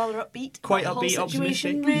feeling rather upbeat. Quite about the upbeat, whole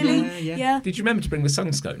situation, optimistic. really. Yeah. Did you remember to bring the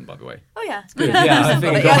sunstone, by the way? Oh yeah. Good. Yeah, I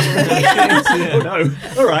think. Oh no.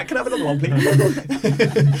 All right, can I have another one,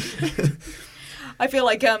 please? I feel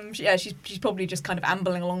like she's probably just kind of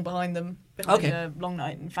ambling along behind them, behind Long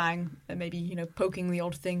Night and Fang, and maybe poking the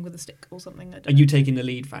odd thing with a stick or something. Are you taking the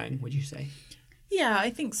lead, Fang? Would you say? Yeah,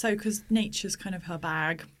 I think so, because nature's kind of her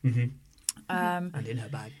bag. Mm-hmm. And in her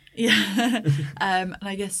bag. Yeah. And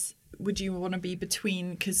I guess, would you want to be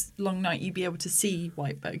between, because Long Night you'd be able to see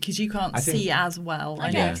Whitebird, because you can't see as well. I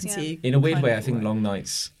know you can see. In a weird way, I think Long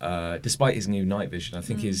Night's, despite his new night vision, I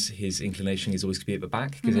think his inclination is always to be at the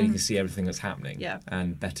back, because then you can see everything that's happening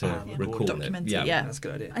and better recall document it. it. Yeah, that's a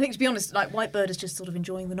good idea. I think, to be honest, like Whitebird is just sort of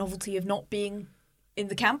enjoying the novelty of not being in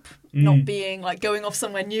the camp, not being like going off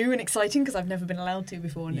somewhere new and exciting, because I've never been allowed to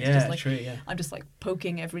before, and it's just like true, I'm just like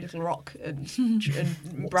poking every little rock and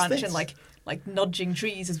branch this? and like nudging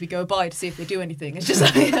trees as we go by to see if they do anything. It's just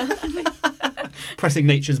like pressing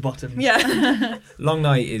nature's bottom. Yeah. Long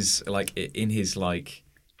Night is like in his like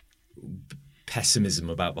pessimism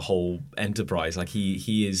about the whole enterprise. Like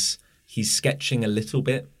he's sketching a little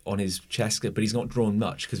bit on his chest, but he's not drawn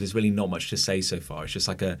much because there's really not much to say so far. It's just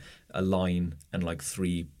like a line and like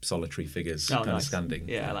three solitary figures of standing.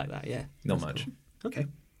 Yeah, I like that. Yeah, not that's much. Cool. Okay.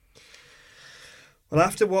 Well,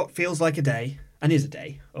 after what feels like a day, and is a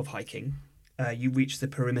day, of hiking, you reach the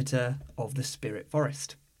perimeter of the Spirit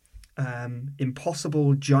Forest.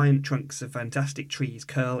 Impossible giant trunks of fantastic trees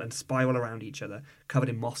curl and spiral around each other, covered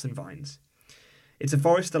in moss and vines. It's a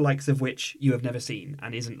forest the likes of which you have never seen,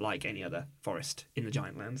 and isn't like any other forest in the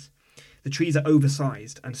Giant Lands. The trees are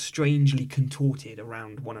oversized and strangely contorted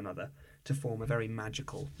around one another to form a very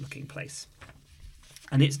magical-looking place.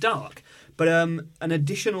 And it's dark, but an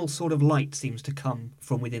additional sort of light seems to come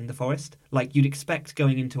from within the forest. Like you'd expect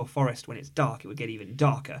going into a forest when it's dark, it would get even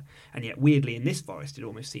darker. And yet, weirdly, in this forest, it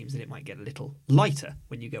almost seems that it might get a little lighter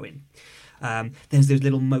when you go in. There's those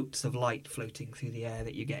little motes of light floating through the air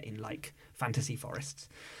that you get in, like, fantasy forests.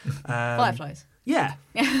 Fireflies. Yeah.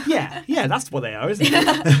 That's what they are, isn't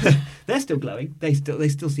it? They're still glowing. They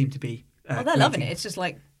still seem to be. They're loving it. It's just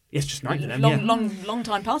like it's just night for them. Long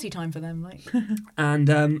time party time for them. Like, and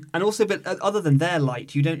also, but other than their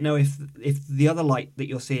light, you don't know if the other light that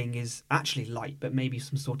you're seeing is actually light, but maybe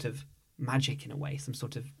some sort of magic in a way, some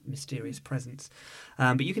sort of mysterious presence.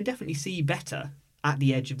 But you can definitely see better at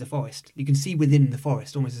the edge of the forest. You can see within the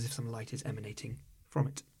forest, almost as if some light is emanating from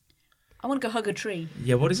it. I want to go hug a tree.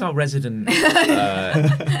 Yeah, what is our resident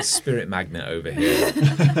spirit magnet over here?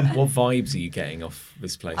 What vibes are you getting off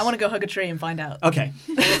this place? I want to go hug a tree and find out. Okay.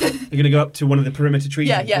 You're going to go up to one of the perimeter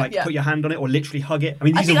trees and put your hand on it, or literally hug it? I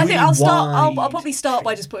mean, these are really I'll wide. probably start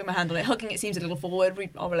by just putting my hand on it. Hugging it seems a little forward.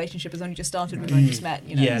 Our relationship has only just started. We've only just met.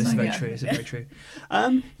 Yeah, that's very true. It's very true.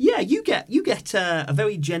 You get a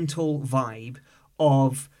very gentle vibe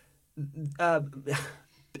of.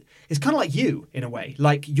 It's kind of like you, in a way.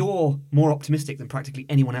 Like, you're more optimistic than practically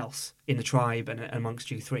anyone else in the tribe and amongst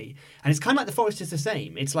you three. And it's kind of like the forest is the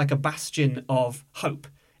same. It's like a bastion of hope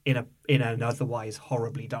in an otherwise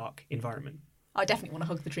horribly dark environment. I definitely want to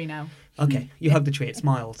hug the tree now. Okay, you hug the tree. It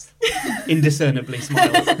smiles. Indiscernibly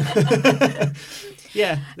smiles.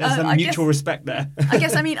 Yeah, there's some mutual respect there. I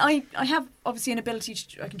guess, I mean, I have, obviously, an ability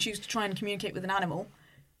I can choose to try and communicate with an animal.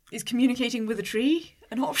 Is communicating with a tree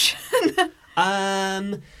an option?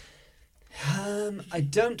 I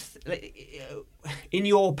don't. In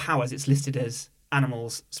your powers, it's listed as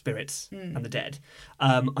animals, spirits, and the dead.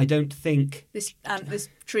 I don't think... This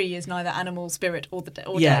tree is neither animal, spirit, or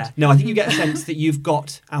dead. No, I think you get a sense that you've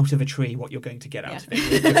got out of a tree what you're going to get out of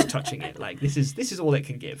it. You're just touching it. Like, this is all it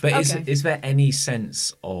can give. But is there any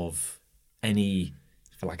sense of any,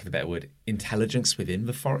 for lack of a better word, intelligence within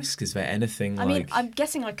the forest? Is there anything I mean, I'm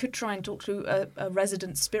guessing I could try and talk to a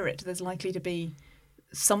resident spirit. There's likely to be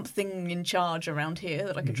something in charge around here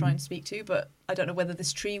that I could try and speak to, but I don't know whether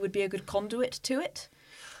this tree would be a good conduit to it.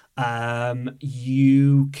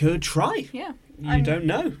 You could try. Yeah. You don't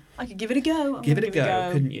know. I could give it a go. Give it a go,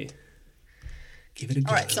 couldn't you? Give it a go.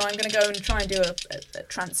 All right, so I'm going to go and try and do a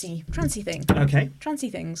trancy thing. Okay. Trancy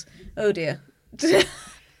things. Oh dear.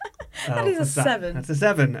 That is a 7. That's a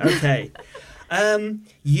 7. Okay.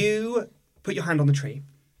 You put your hand on the tree,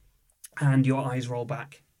 and your eyes roll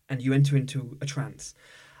back, and you enter into a trance.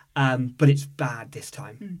 But it's bad this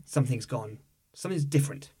time. Something's gone. Something's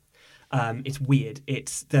different. It's weird.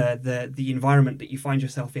 It's the environment that you find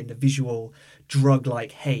yourself in, the visual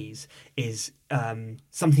drug-like haze, is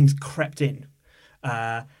something's crept in.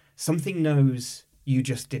 Something knows you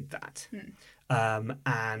just did that.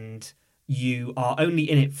 And you are only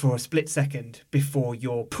in it for a split second before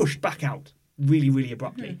you're pushed back out really, really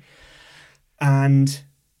abruptly. And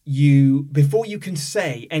before you can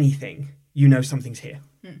say anything, you know something's here.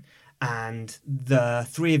 And the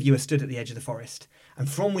three of you are stood at the edge of the forest. And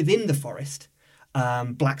from within the forest,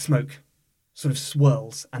 black smoke sort of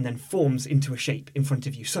swirls and then forms into a shape in front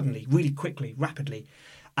of you suddenly, really quickly, rapidly.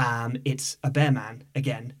 It's a bear man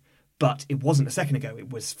again, but it wasn't a second ago.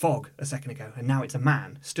 It was fog a second ago. And now it's a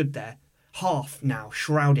man stood there, half now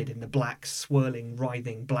shrouded in the black, swirling,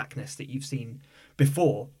 writhing blackness that you've seen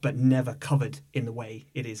before, but never covered in the way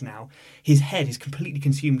it is now. His head is completely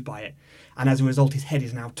consumed by it, and as a result, his head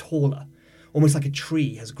is now taller. Almost like a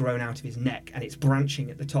tree has grown out of his neck, and it's branching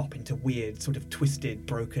at the top into weird, sort of twisted,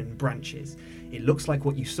 broken branches. It looks like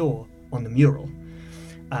what you saw on the mural.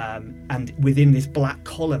 And within this black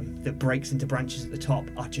column that breaks into branches at the top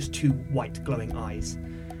are just two white glowing eyes.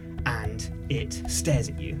 And it stares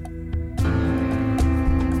at you.